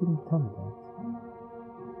 Mom didn't tell me that.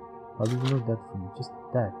 How did you know that from just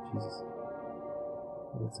that? Jesus.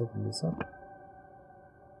 Let's open this up.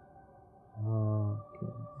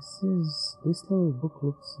 Okay, this little book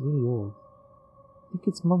looks really old. I think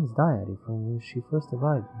it's Mom's diary from when she first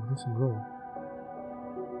arrived in Gruesome Row.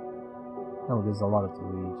 Oh, there's a lot to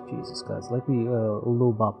read. Jesus guys, let me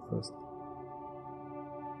lobe up first.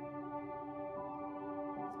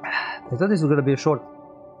 I thought this was gonna be a short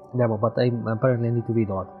demo, but I apparently need to read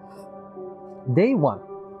a lot. Day 1.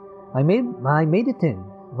 I made it in,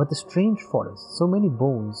 but a strange forest, so many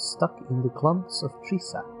bones stuck in the clumps of tree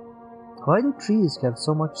sap. Why do trees have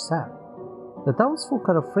so much sap? The townsfolk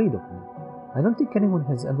are afraid of me. I don't think anyone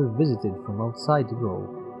has ever visited from outside the grove.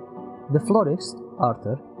 The florist,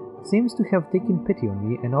 Arthur, seems to have taken pity on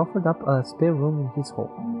me and offered up a spare room in his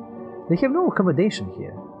home. They have no accommodation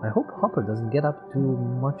here. I hope Hopper doesn't get up to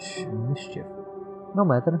much mischief. No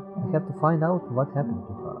matter, I have to find out what happened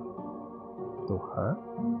to her. To her?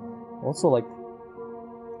 Also, like,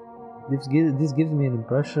 this gives me an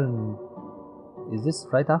impression. Is this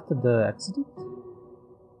right after the accident?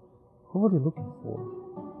 Who were you looking for?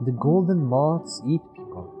 The golden moths eat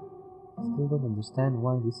people. I still don't understand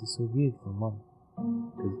why this is so weird for Mom.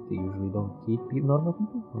 Because they usually don't eat normal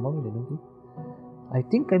people. Normally they don't eat. I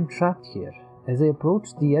think I'm trapped here. As I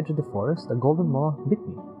approached the edge of the forest, a golden moth bit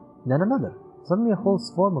me. Then another. Suddenly a whole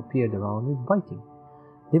swarm appeared around me, biting.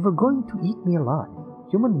 They were going to eat me alive.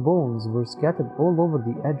 Human bones were scattered all over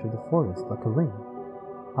the edge of the forest like a ring.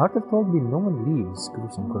 Arthur told me no one leaves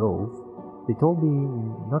Gruesome Grove. They told me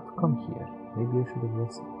not to come here. Maybe I should have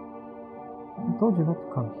listened. I told you not to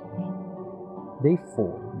come here. Day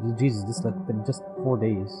 4. Jesus, this is like been just 4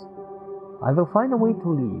 days. I will find a way to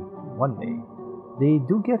leave one day. They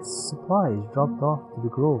do get supplies dropped off to the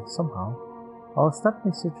grove somehow. I'll start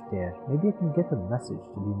my search there. Maybe I can get a message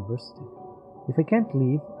to the university. If I can't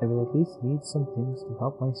leave, I will at least need some things to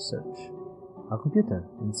help my search. A computer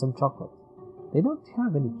and some chocolate. They don't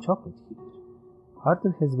have any chocolate here.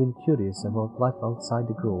 Arthur has been curious about life outside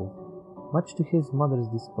the grove, much to his mother's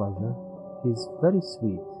displeasure. He's very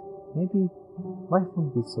sweet. Maybe life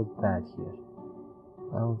won't be so bad here.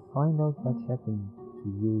 I'll find out what happened to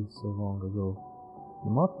you so long ago. The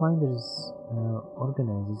Moth Minders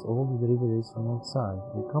organizes all the deliveries from outside.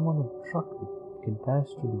 They come on a truck that can pass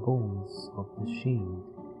through the bones of the sheen.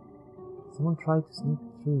 Someone tried to sneak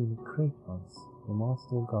through in a crate once. The moth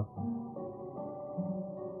still got me.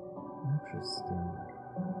 Interesting.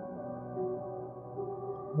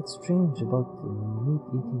 What's strange about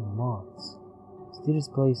meat-eating moths? Mysterious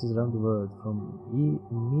places around the world, from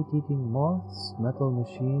meat-eating moths, metal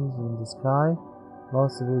machines in the sky,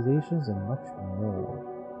 lost civilizations, and much more.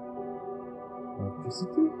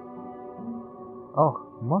 Electricity? Oh,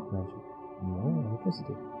 moth magic. No,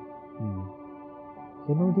 electricity. I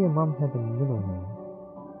had no idea Mom had a middle name.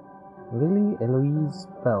 Lily Eloise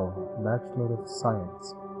Pell, Bachelor of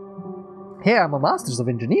Science. Hey, I'm a Master's of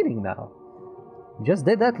Engineering now. Just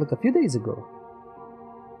did that like a few days ago.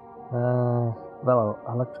 Well,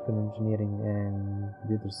 electrical engineering and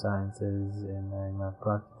computer sciences, and I'm a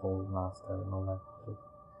practical master and all that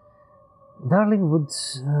shit. Darling would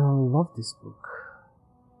love this book.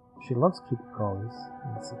 She loves creepy crawlers,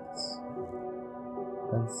 insects.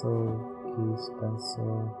 Pencil, case,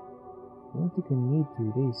 pencil. I don't think I need to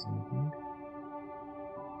erase anything.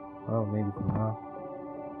 Well, maybe for now.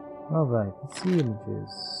 Alright, let's see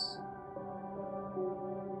images.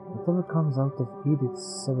 Whatever comes out of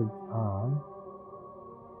Edith's severed arm.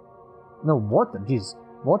 No, water, jeez.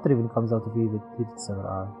 Water even comes out of Edith's severed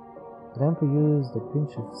arm. Grandpa used a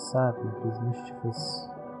pinch of sap in his mischievous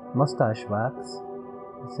mustache wax.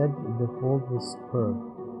 He said the hold was superb.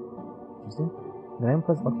 Interesting.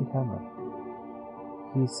 Grandpa's lucky hammer.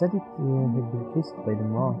 He said it had been kissed by the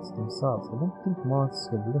moths themselves. I don't think moths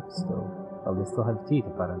have lips though. Well, they still have teeth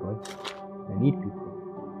apparently. They need people.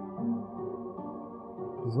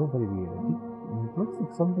 is all very weird. It looks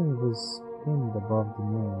like something was pinned above the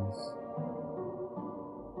nose.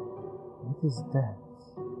 What is that?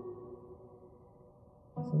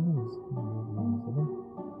 Something is pinned above the nose.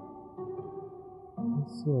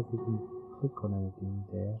 Let's see if we can click on anything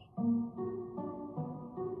there.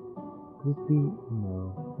 Could it be?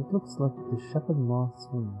 No. It looks like the shepherd moth's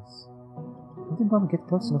wings. I did not get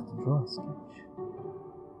close enough to draw a sketch.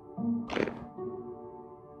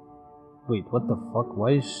 Wait, what the fuck?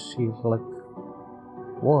 Why is she like...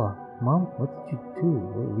 Whoa, Mom, what did you do?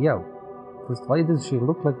 Well, yeah, first, why does she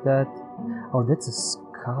look like that? Oh, that's a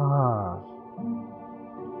scar.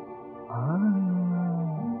 Ah.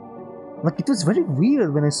 Like, it was very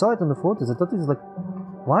weird when I saw it on the photos. I thought it was like,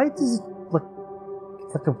 why does it like...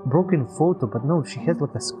 It's like a broken photo, but no, she has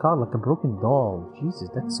like a scar, like a broken doll. Jesus,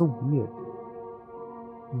 that's so weird.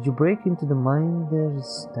 Did you break into the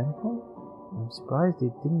Minder's temple? I'm surprised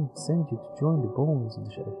they didn't send you to join the bones of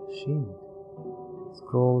the shade.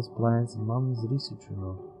 Scrolls, plans, and Mom's research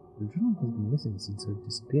journal. The journal has been missing since her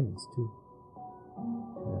disappearance, too.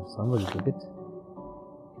 Somebody took it.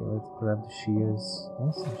 Okay, let's grab the shears.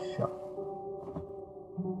 Nice and sharp.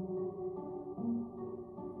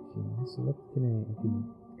 Okay, so what can I can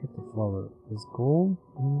get the flower? There's gold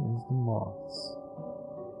and there's the moths.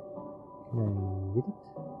 Can I get it?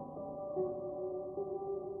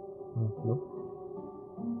 Nope.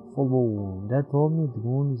 Full moon. Dad told me the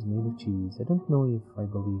moon is made of cheese. I don't know if I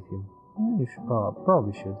believe him. You should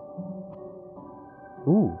probably should.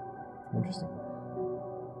 Ooh, interesting.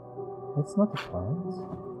 That's not a plant.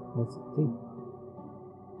 That's a tape.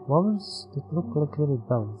 Flowers that look like little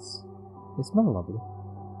bells. They smell lovely.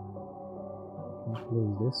 Can't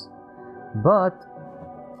close this. But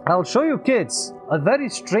I'll show you kids a very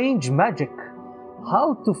strange magic.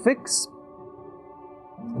 How to fix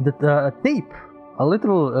the tape. A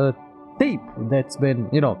little tape that's been,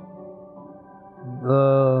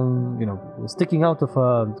 sticking out of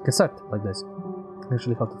a cassette like this.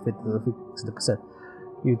 Actually, how to fix the cassette.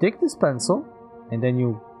 You take this pencil and then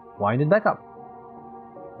you wind it back up.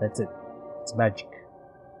 That's it. It's magic.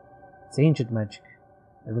 It's ancient magic.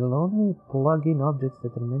 I will only plug in objects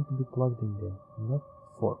that are meant to be plugged in there, not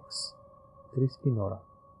forks. Crispy Nora.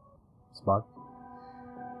 Smart.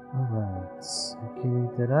 Alright. I can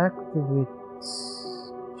interact with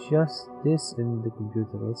just this in the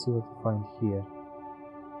computer. Let's see what we find here.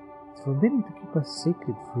 It's forbidden to keep a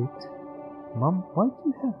sacred fruit. Mom, why do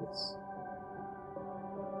you have this?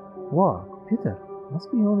 Wow, computer.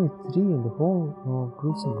 Must be only 3 in the whole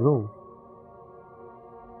gruesome grove.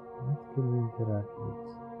 What can we interact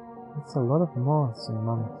with? It's a lot of moths in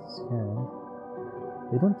Mom's hand.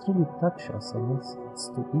 They don't really touch us unless it's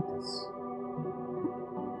to eat us.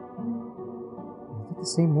 Is it the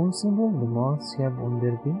same moon symbol the moths have on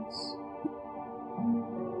their wings?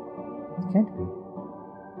 It can't be.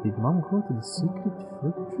 Did Mom go to the secret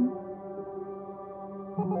fruit tree?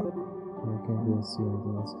 I can't really see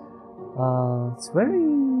anything else. It's very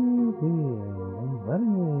weird.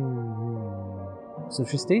 So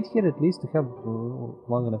she stayed here at least to have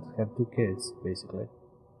long enough to have 2 kids, basically.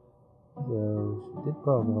 So she did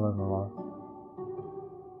probably learn a lot.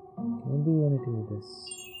 Can't do anything with this.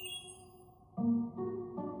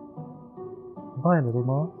 Bye, little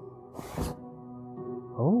Mom.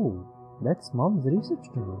 Oh, that's Mom's research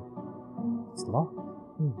journal. It's locked.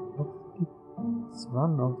 It's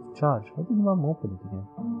run out of charge. How did Mom open it again?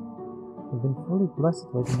 I've been fully blessed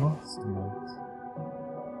by the moths tonight.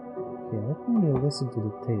 Okay, let me listen to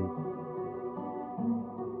the tape.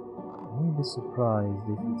 I won't be surprised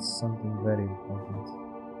if it's something very important.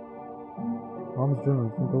 Mom's journal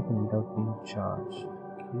isn't open without being charged.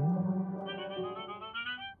 Okay.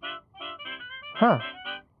 Huh.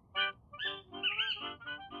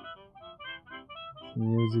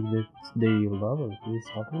 Music that they love, or at least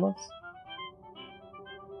Hopper loves.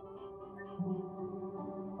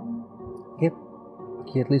 Yep.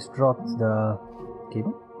 He at least dropped the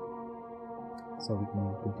cable. So we can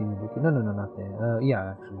continue looking. No, not there.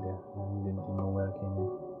 Yeah, actually there. I didn't know where it came in.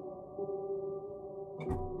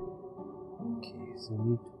 Okay, so we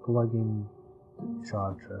need to plug in the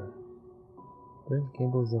charger. Those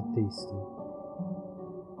cables are tasty.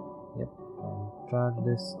 Yep, I'll charge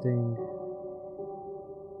this thing.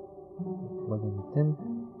 Plug in it in.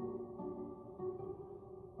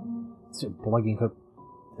 So plugging her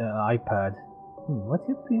iPad. What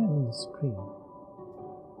appeared on the screen?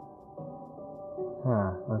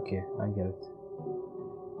 Okay, I get it.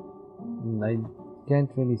 I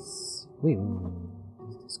can't really see. Wait,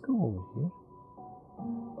 does this go over here?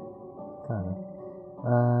 Kinda.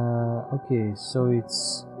 Okay, so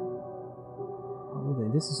it's...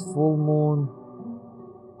 this is full moon.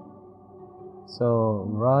 So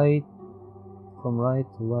right, from right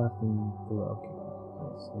to left and to left.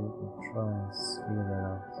 Okay. So we can try and figure that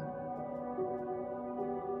out.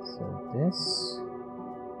 So this.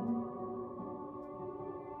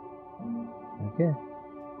 Okay.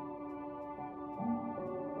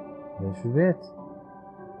 That should be it.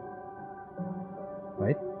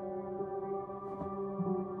 Right?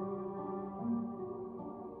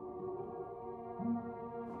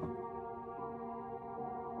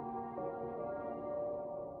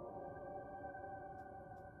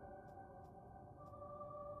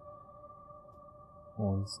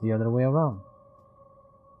 Or it's the other way around.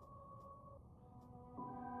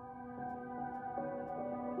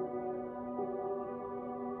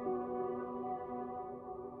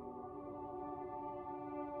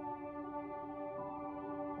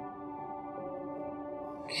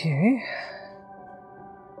 Okay.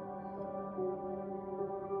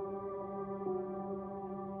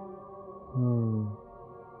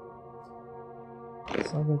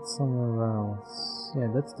 So that's somewhere else. Yeah,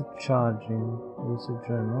 that's the charging. There's a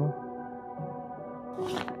journal.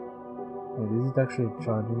 Wait, is it actually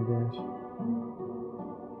charging dash?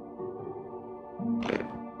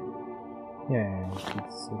 Yeah,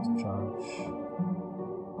 it's charge. I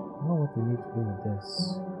don't know what we need to do with this.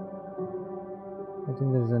 I think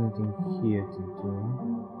there's anything here to do.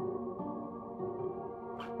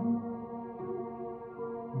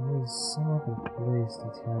 There's some other place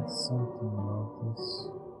that had something about this.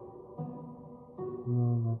 No,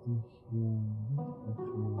 nothing here.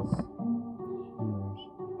 Actually, is here.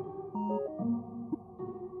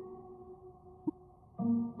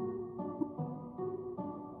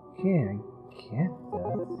 Okay, I get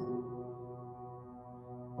that.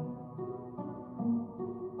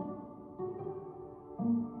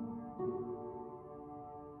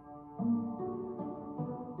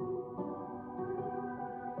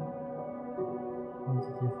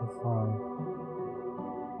 For 5.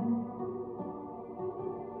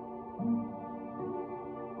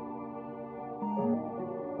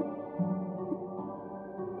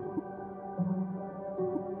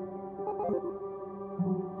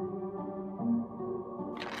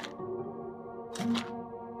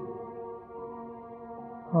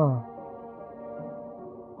 Huh.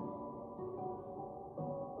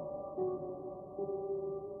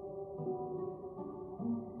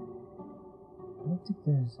 I don't think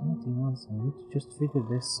there's anything else. I need to just figure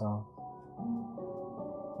this out.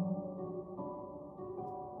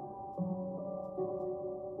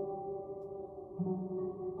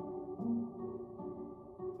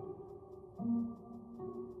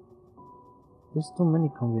 There's too many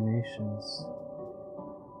combinations.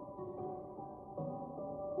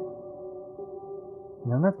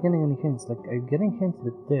 And I'm not getting any hints. Like, I'm getting hints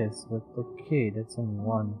with this, but okay, that's on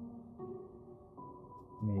one.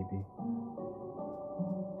 Maybe.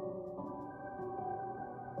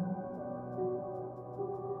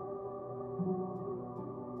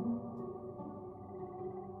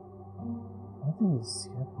 Nothing is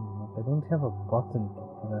happening. Like, I don't have a button to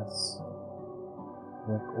press.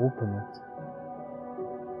 Like, open it.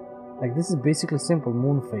 Like, this is basically simple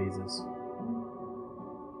moon phases.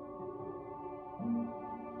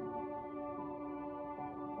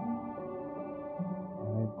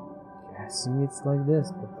 I'm guessing it's like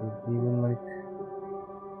this, but even like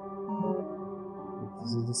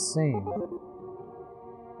this is the same.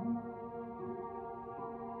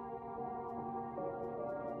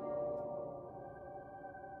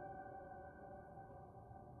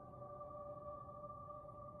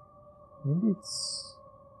 Maybe it's...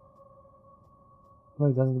 No,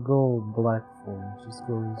 it doesn't go black form, it just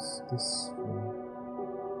goes this form.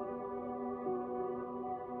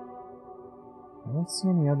 I don't see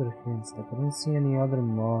any other hints, like I don't see any other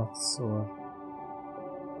moths or...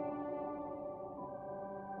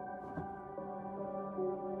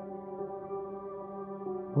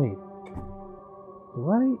 Wait. Do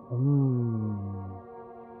I...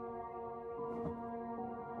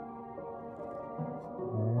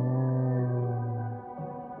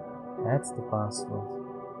 That's the password.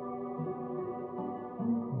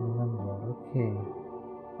 Remember, okay.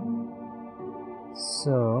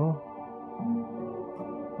 So...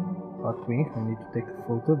 Fuck me, I need to take a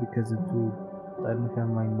photo because I don't have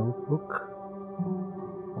my notebook.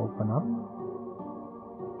 Open up.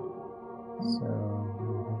 So,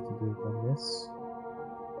 I have to do it like this.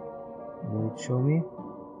 Will it show me?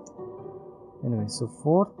 Anyway, so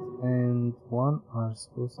 4th and 1 are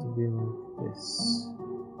supposed to be like this.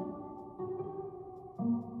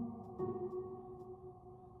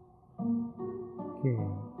 Okay.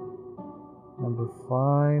 Number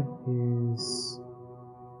 5 is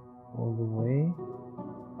all the way.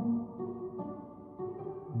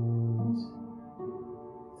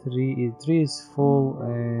 Three is full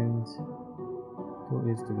and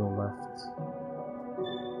 2 is to go left.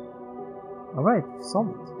 Alright,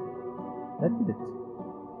 solved it. That did it.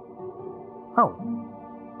 How?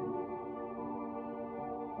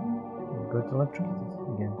 We got electrocuted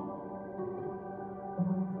again.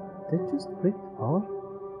 Did that just break the power?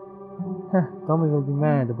 Heh, Tommy will be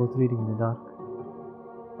mad about reading in the dark.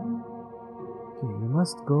 Okay, you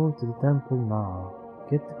must go to the temple now.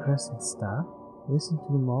 Get the crescent staff, listen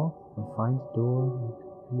to the moth, and find the door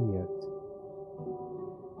weird.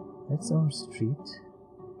 That's our street.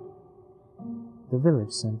 The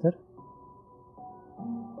village center.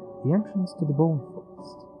 The entrance to the bone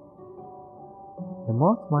forest. The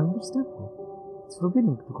moth minder's temple. It's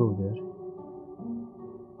forbidden to go there.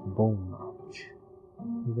 Bone Lodge.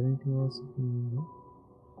 Is there anything else you can do?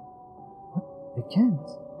 What? I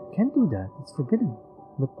can't do that. It's forbidden.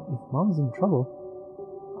 But if Mom is in trouble,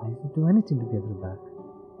 I would do anything to get her back.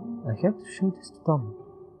 I have to show this to Tommy.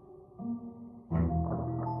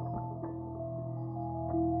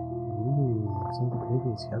 Ooh, something crazy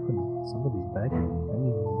is happening. Somebody's banging on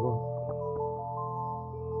the door.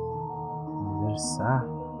 And there's Sa.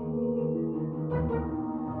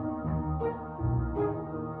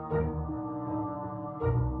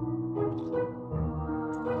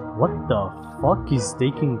 What the fuck is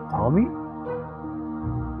taking Tommy?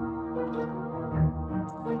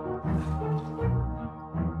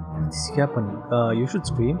 What is happening? You should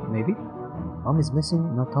scream, maybe. Mom is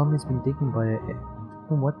missing, now Tommy's been taken by a... I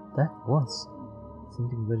don't know what that was.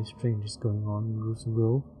 Something very strange is going on in Gruesome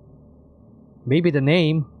Grove. Maybe the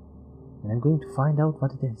name! And I'm going to find out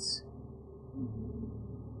what it is.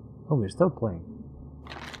 Oh, we're still playing.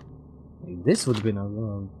 Like, this would have been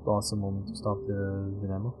an awesome moment to stop the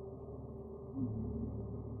demo.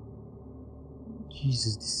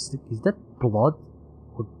 Jesus, this is that blood?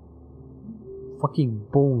 Or fucking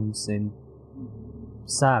bones and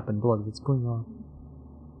sap and blood? What's going on?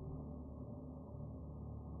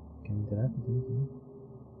 Can I interact with anything?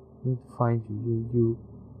 I need to find you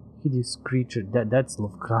hideous creature. That's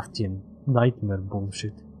Lovecraftian nightmare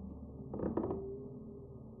bullshit.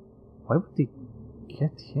 Why would they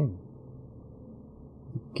get him?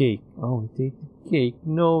 The cake. Oh, take the cake.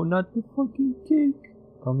 No, not the fucking cake.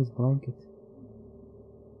 Tommy's blanket.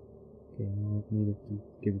 Okay, I might need it to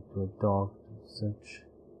give it to a dog to search.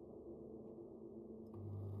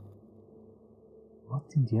 What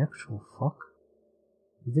in the actual fuck?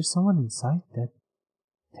 Is there someone inside that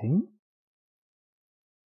thing?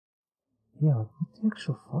 Yeah, what the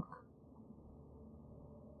actual fuck?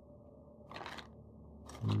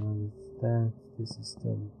 No, it's that. This is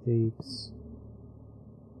still tapes.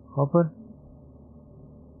 Hopper?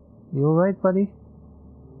 You alright, buddy?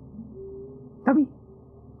 Tommy!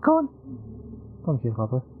 Come on! Come here,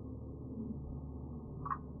 Hopper.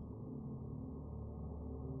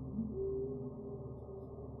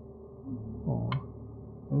 Oh,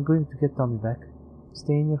 I'm going to get Tommy back.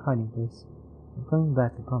 Stay in your hiding place. I'm coming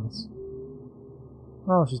back, I promise.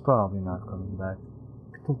 Well, she's probably not coming back.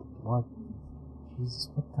 Look at all the blood. Jesus,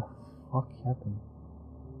 what the fuck happened?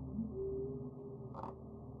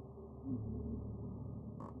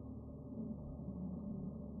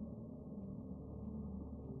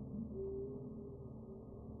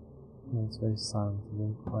 No, it's very silent,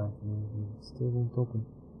 very quiet, and it still won't open.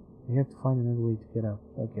 I have to find another way to get out.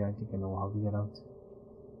 Okay, I think I know how to get out.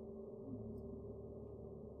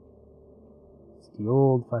 It's the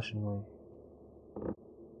old-fashioned way.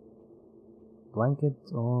 Blanket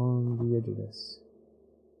on the edge of this.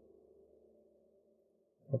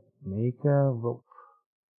 Yep, make a rope.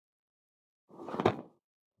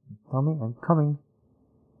 Tommy, I'm coming.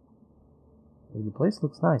 The place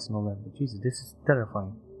looks nice and all that, but Jesus, this is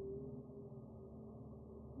terrifying.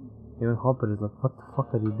 Even Hopper is like, what the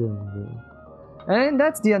fuck are you doing, dude? And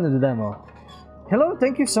that's the end of the demo. Hello,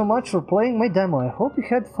 thank you so much for playing my demo. I hope you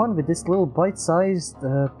had fun with this little bite-sized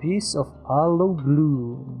piece of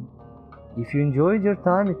Allogloom. If you enjoyed your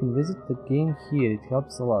time, you can visit the game here. It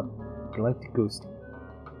helps a lot. Galactic Ghost.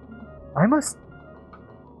 I'm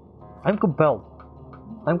compelled.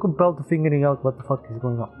 I'm compelled to figuring out what the fuck is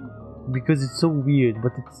going on. Because it's so weird,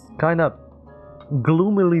 but it's kind of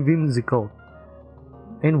gloomily whimsical.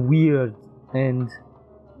 And weird. And...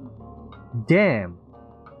 damn.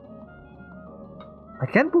 I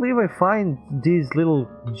can't believe I find these little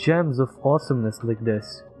gems of awesomeness like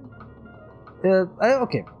this.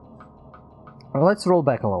 Okay. Let's roll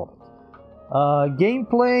back a little bit.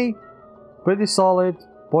 Gameplay, pretty solid.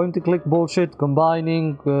 Point and click bullshit,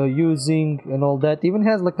 combining, using, and all that. Even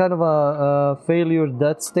has like kind of a failure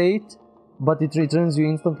death state, but it returns you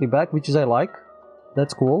instantly back, which is I like.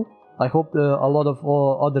 That's cool. I hope a lot of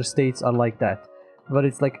other states are like that, but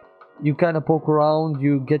it's like you kind of poke around,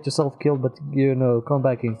 you get yourself killed, but you know, come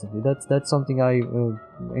back instantly. That's something I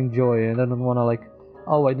enjoy, and I don't want to like,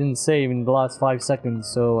 oh, I didn't save in the last 5 seconds,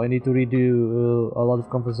 so I need to redo a lot of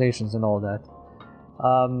conversations and all that.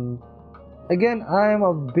 Again, I am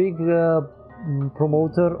a big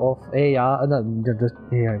promoter of AI. No, just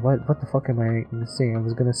AI. What the fuck am I saying? I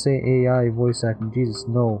was gonna say AI voice acting. Jesus,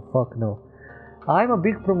 no, fuck no. I'm a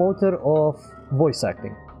big promoter of voice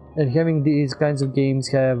acting, and having these kinds of games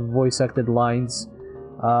have voice acted lines,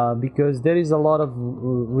 because there is a lot of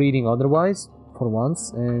reading otherwise, for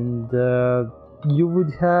once, and you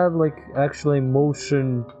would have like actual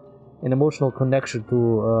emotion, an emotional connection to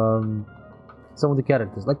some of the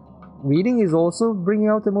characters. Like reading is also bringing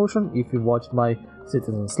out emotion. If you watched my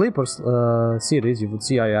Citizen Sleeper series, you would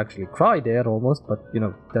see I actually cried there almost, but you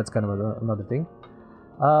know, that's kind of another thing.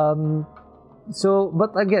 So,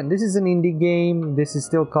 but again, this is an indie game. This is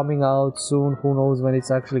still coming out soon. Who knows when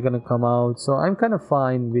it's actually gonna come out? So I'm kind of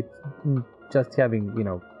fine with just having, you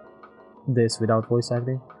know, this without voice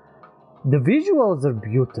acting. The visuals are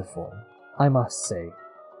beautiful, I must say.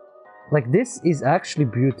 Like, this is actually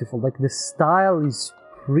beautiful. Like, the style is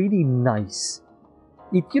pretty nice.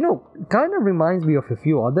 It, you know, kind of reminds me of a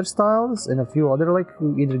few other styles and a few other, like,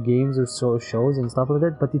 either games or shows and stuff like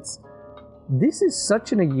that, but this is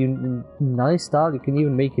such a nice style. You can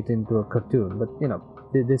even make it into a cartoon, but you know,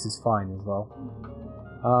 this is fine as well.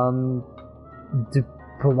 The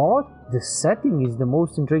plot, the setting is the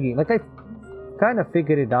most intriguing. Like, I kind of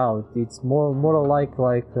figured it out. It's more like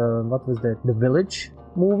what was that? The Village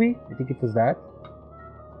movie? I think it was that.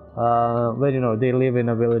 Where, you know, they live in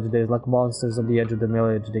a village. There's like monsters on the edge of the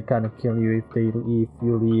village. They kind of kill you if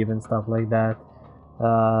you leave and stuff like that.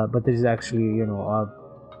 But there's actually, you know,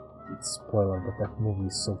 it's spoiler, but that movie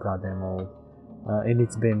is so goddamn old, and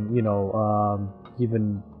it's been, you know,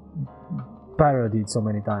 even parodied so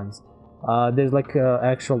many times. There's like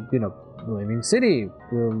actual, you know, living city,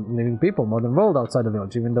 living people, modern world outside the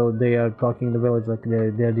village, even though they are talking in the village like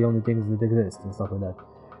they're the only things that exist and stuff like that.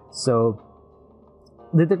 So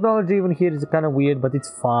the technology even here is kind of weird, but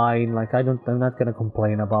it's fine. Like, I'm not gonna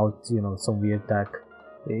complain about, you know, some weird tech.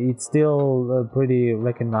 It's still pretty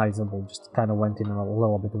recognizable, just kind of went in a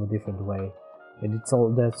little bit of a different way, and that's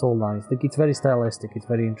all nice. Like, it's very stylistic, it's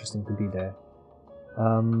very interesting to be there.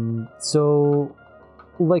 So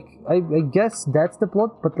like, I guess that's the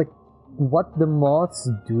plot, but like what the moths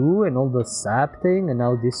do and all the sap thing and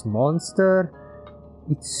now this monster,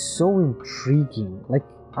 it's so intriguing. Like,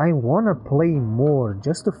 I wanna play more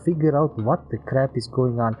just to figure out what the crap is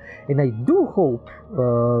going on, and I do hope,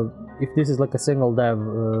 if this is like a single dev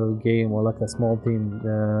game or like a small team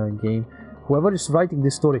game, whoever is writing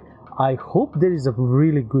this story, I hope there is a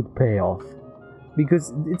really good payoff,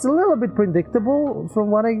 because it's a little bit predictable from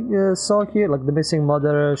what I saw here. Like, the missing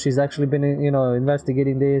mother, she's actually been, you know,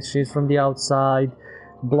 investigating this, she's from the outside,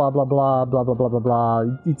 blah blah blah blah blah blah blah blah.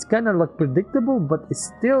 It's kind of like predictable, but I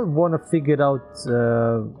still want to figure out,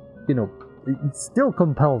 you know, it still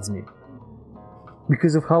compels me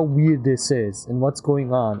because of how weird this is and what's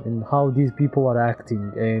going on and how these people are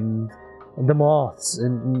acting and the moths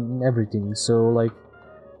and everything. So like,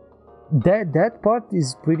 that part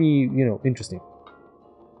is pretty, you know, interesting.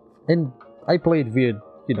 And I played weird,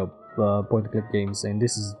 you know, point and click games, and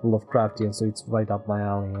this is Lovecraftian, so it's right up my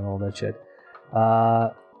alley and all that shit.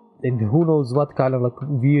 And who knows what kind of like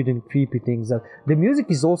weird and creepy things are. The music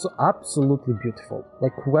is also absolutely beautiful.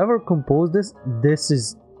 Like, whoever composed this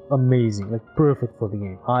is amazing, like perfect for the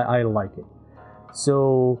game. I like it.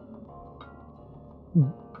 So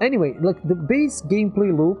anyway, like, the base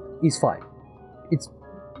gameplay loop is fine. It's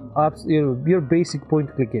you know, your basic point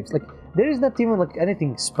and click games. Like, there is not even like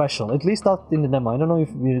anything special, at least not in the demo. I don't know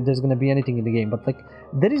if there's gonna be anything in the game, but like,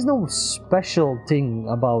 there is no special thing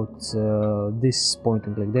about this point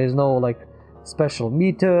and click. There's no like special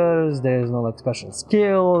meters, there's no like special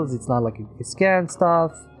skills. It's not like you can scan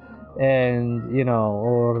stuff and, you know,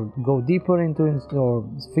 or go deeper into or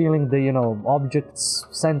feeling the, you know, objects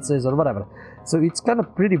senses or whatever. So it's kind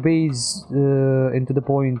of pretty base into the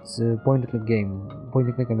point and click game, point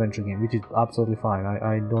and click adventure game, which is absolutely fine.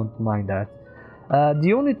 I don't mind that.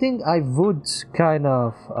 The only thing I would kind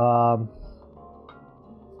of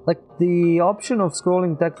like, the option of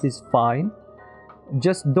scrolling text is fine.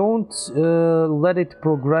 Just don't let it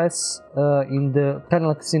progress in the kind of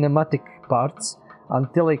like cinematic parts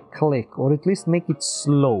until I click, or at least make it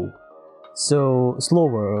slower, so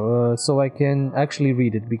I can actually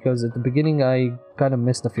read it, because at the beginning I kind of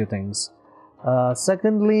missed a few things.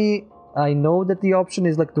 Secondly, I know that the option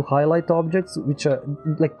is like to highlight objects, which are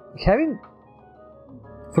like having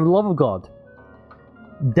For the love of God,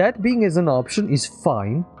 that being as an option is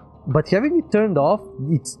fine, but having it turned off,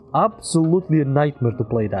 it's absolutely a nightmare to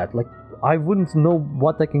play that. Like, I wouldn't know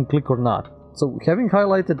what I can click or not. So having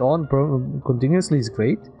highlighted on continuously is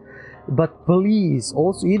great, but please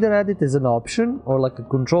also either add it as an option or like a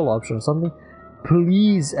control option or something.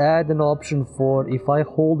 Please add an option for if I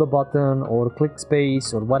hold a button or click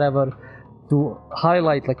space or whatever to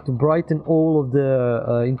highlight, like to brighten all of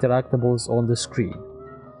the interactables on the screen.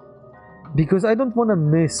 Because I don't want to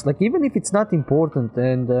miss, like, even if it's not important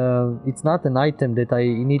and it's not an item that I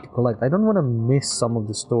need to collect, I don't want to miss some of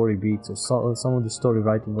the story beats or some of the story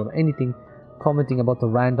writing or anything commenting about a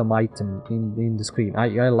random item in the screen.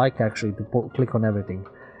 I like actually to click on everything.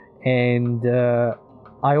 And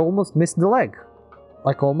I almost missed the leg.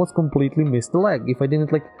 Like, almost completely missed the leg if I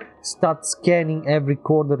didn't, like, start scanning every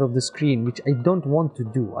corner of the screen, which I don't want to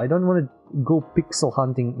do. I don't want to go pixel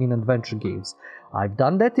hunting in adventure games. I've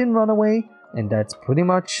done that in Runaway, and that's pretty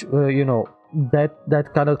much, you know,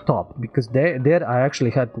 that kind of top, because there I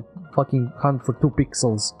actually had to fucking hunt for 2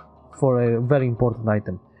 pixels for a very important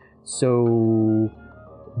item. So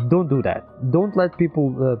don't do that. Don't let people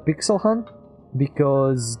pixel hunt,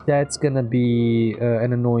 because that's gonna be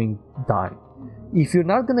an annoying time. If you're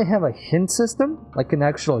not gonna have a hint system, like an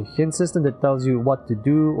actual hint system that tells you what to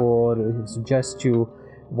do or suggests you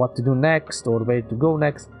what to do next or where to go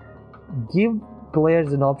next, give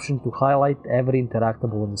players an option to highlight every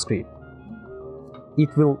interactable on the screen. It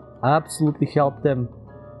will absolutely help them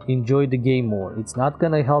enjoy the game more. It's not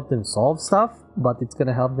gonna help them solve stuff, but it's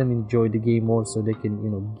gonna help them enjoy the game more, so they can, you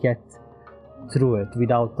know, get through it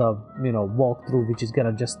without a, you know, walkthrough which is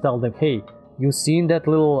gonna just tell them, hey, you seen that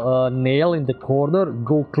little nail in the corner?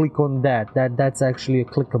 Go click on that. That's actually a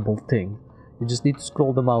clickable thing. You just need to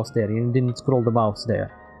scroll the mouse there. You didn't scroll the mouse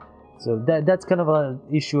there. So that's kind of an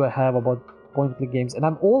issue I have about point-and-click games, and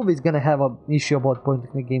I'm always gonna have an issue about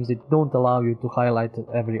point-and-click games that don't allow you to highlight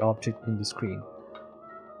every object in the screen.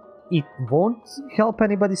 It won't help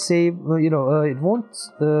anybody save, it won't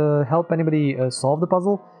help anybody solve the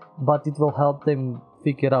puzzle, but it will help them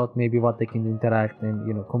figure out maybe what they can interact and,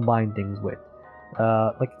 you know, combine things with.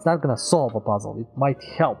 Like, it's not gonna solve a puzzle. It might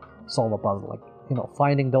help solve a puzzle, like, you know,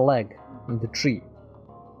 finding the leg in the tree,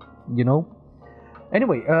 you know.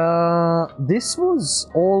 Anyway, this was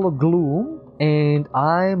Allogloom, and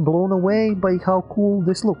I'm blown away by how cool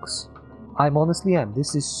this looks. I'm honestly am.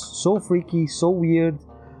 This is so freaky, so weird.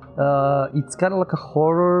 It's kind of like a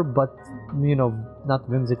horror, but, you know, not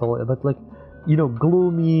whimsical, but like, you know,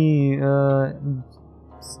 gloomy,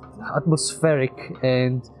 atmospheric,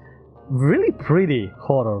 and really pretty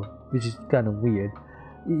horror, which is kind of weird.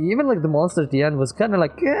 Even like the monster at the end was kind of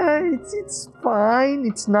like, yeah, it's fine.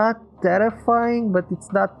 It's not terrifying, but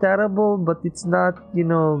it's not terrible, but it's not, you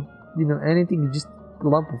know anything. Just a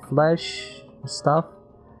lump of flesh stuff.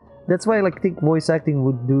 That's why I think voice acting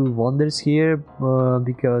would do wonders here,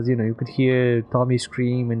 because, you know, you could hear Tommy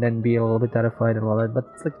scream and then be a little bit terrified and all that. But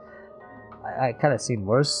it's like, I kind of seen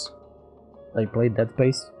worse. I played Dead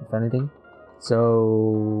Space, if anything.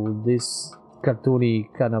 So this cartoony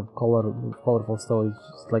kind of colorful story is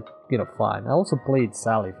just like, you know, fine. I also played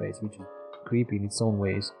Sally Face, which is creepy in its own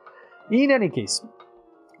ways. In any case,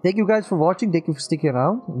 thank you guys for watching. Thank you for sticking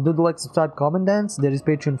around. Do like, subscribe, comment, dance. There is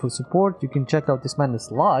Patreon for support. You can check out this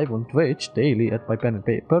madness live on Twitch daily at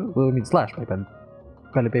 /mypenandpaper,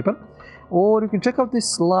 /mypenandpaper. Or you can check out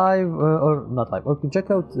this live, or not live, or you can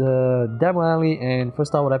check out Demo Alley and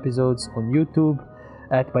first hour episodes on YouTube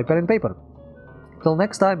at /mypenandpaper. Till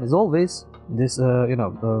next time, as always, this, it's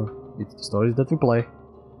the stories that we play.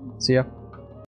 See ya.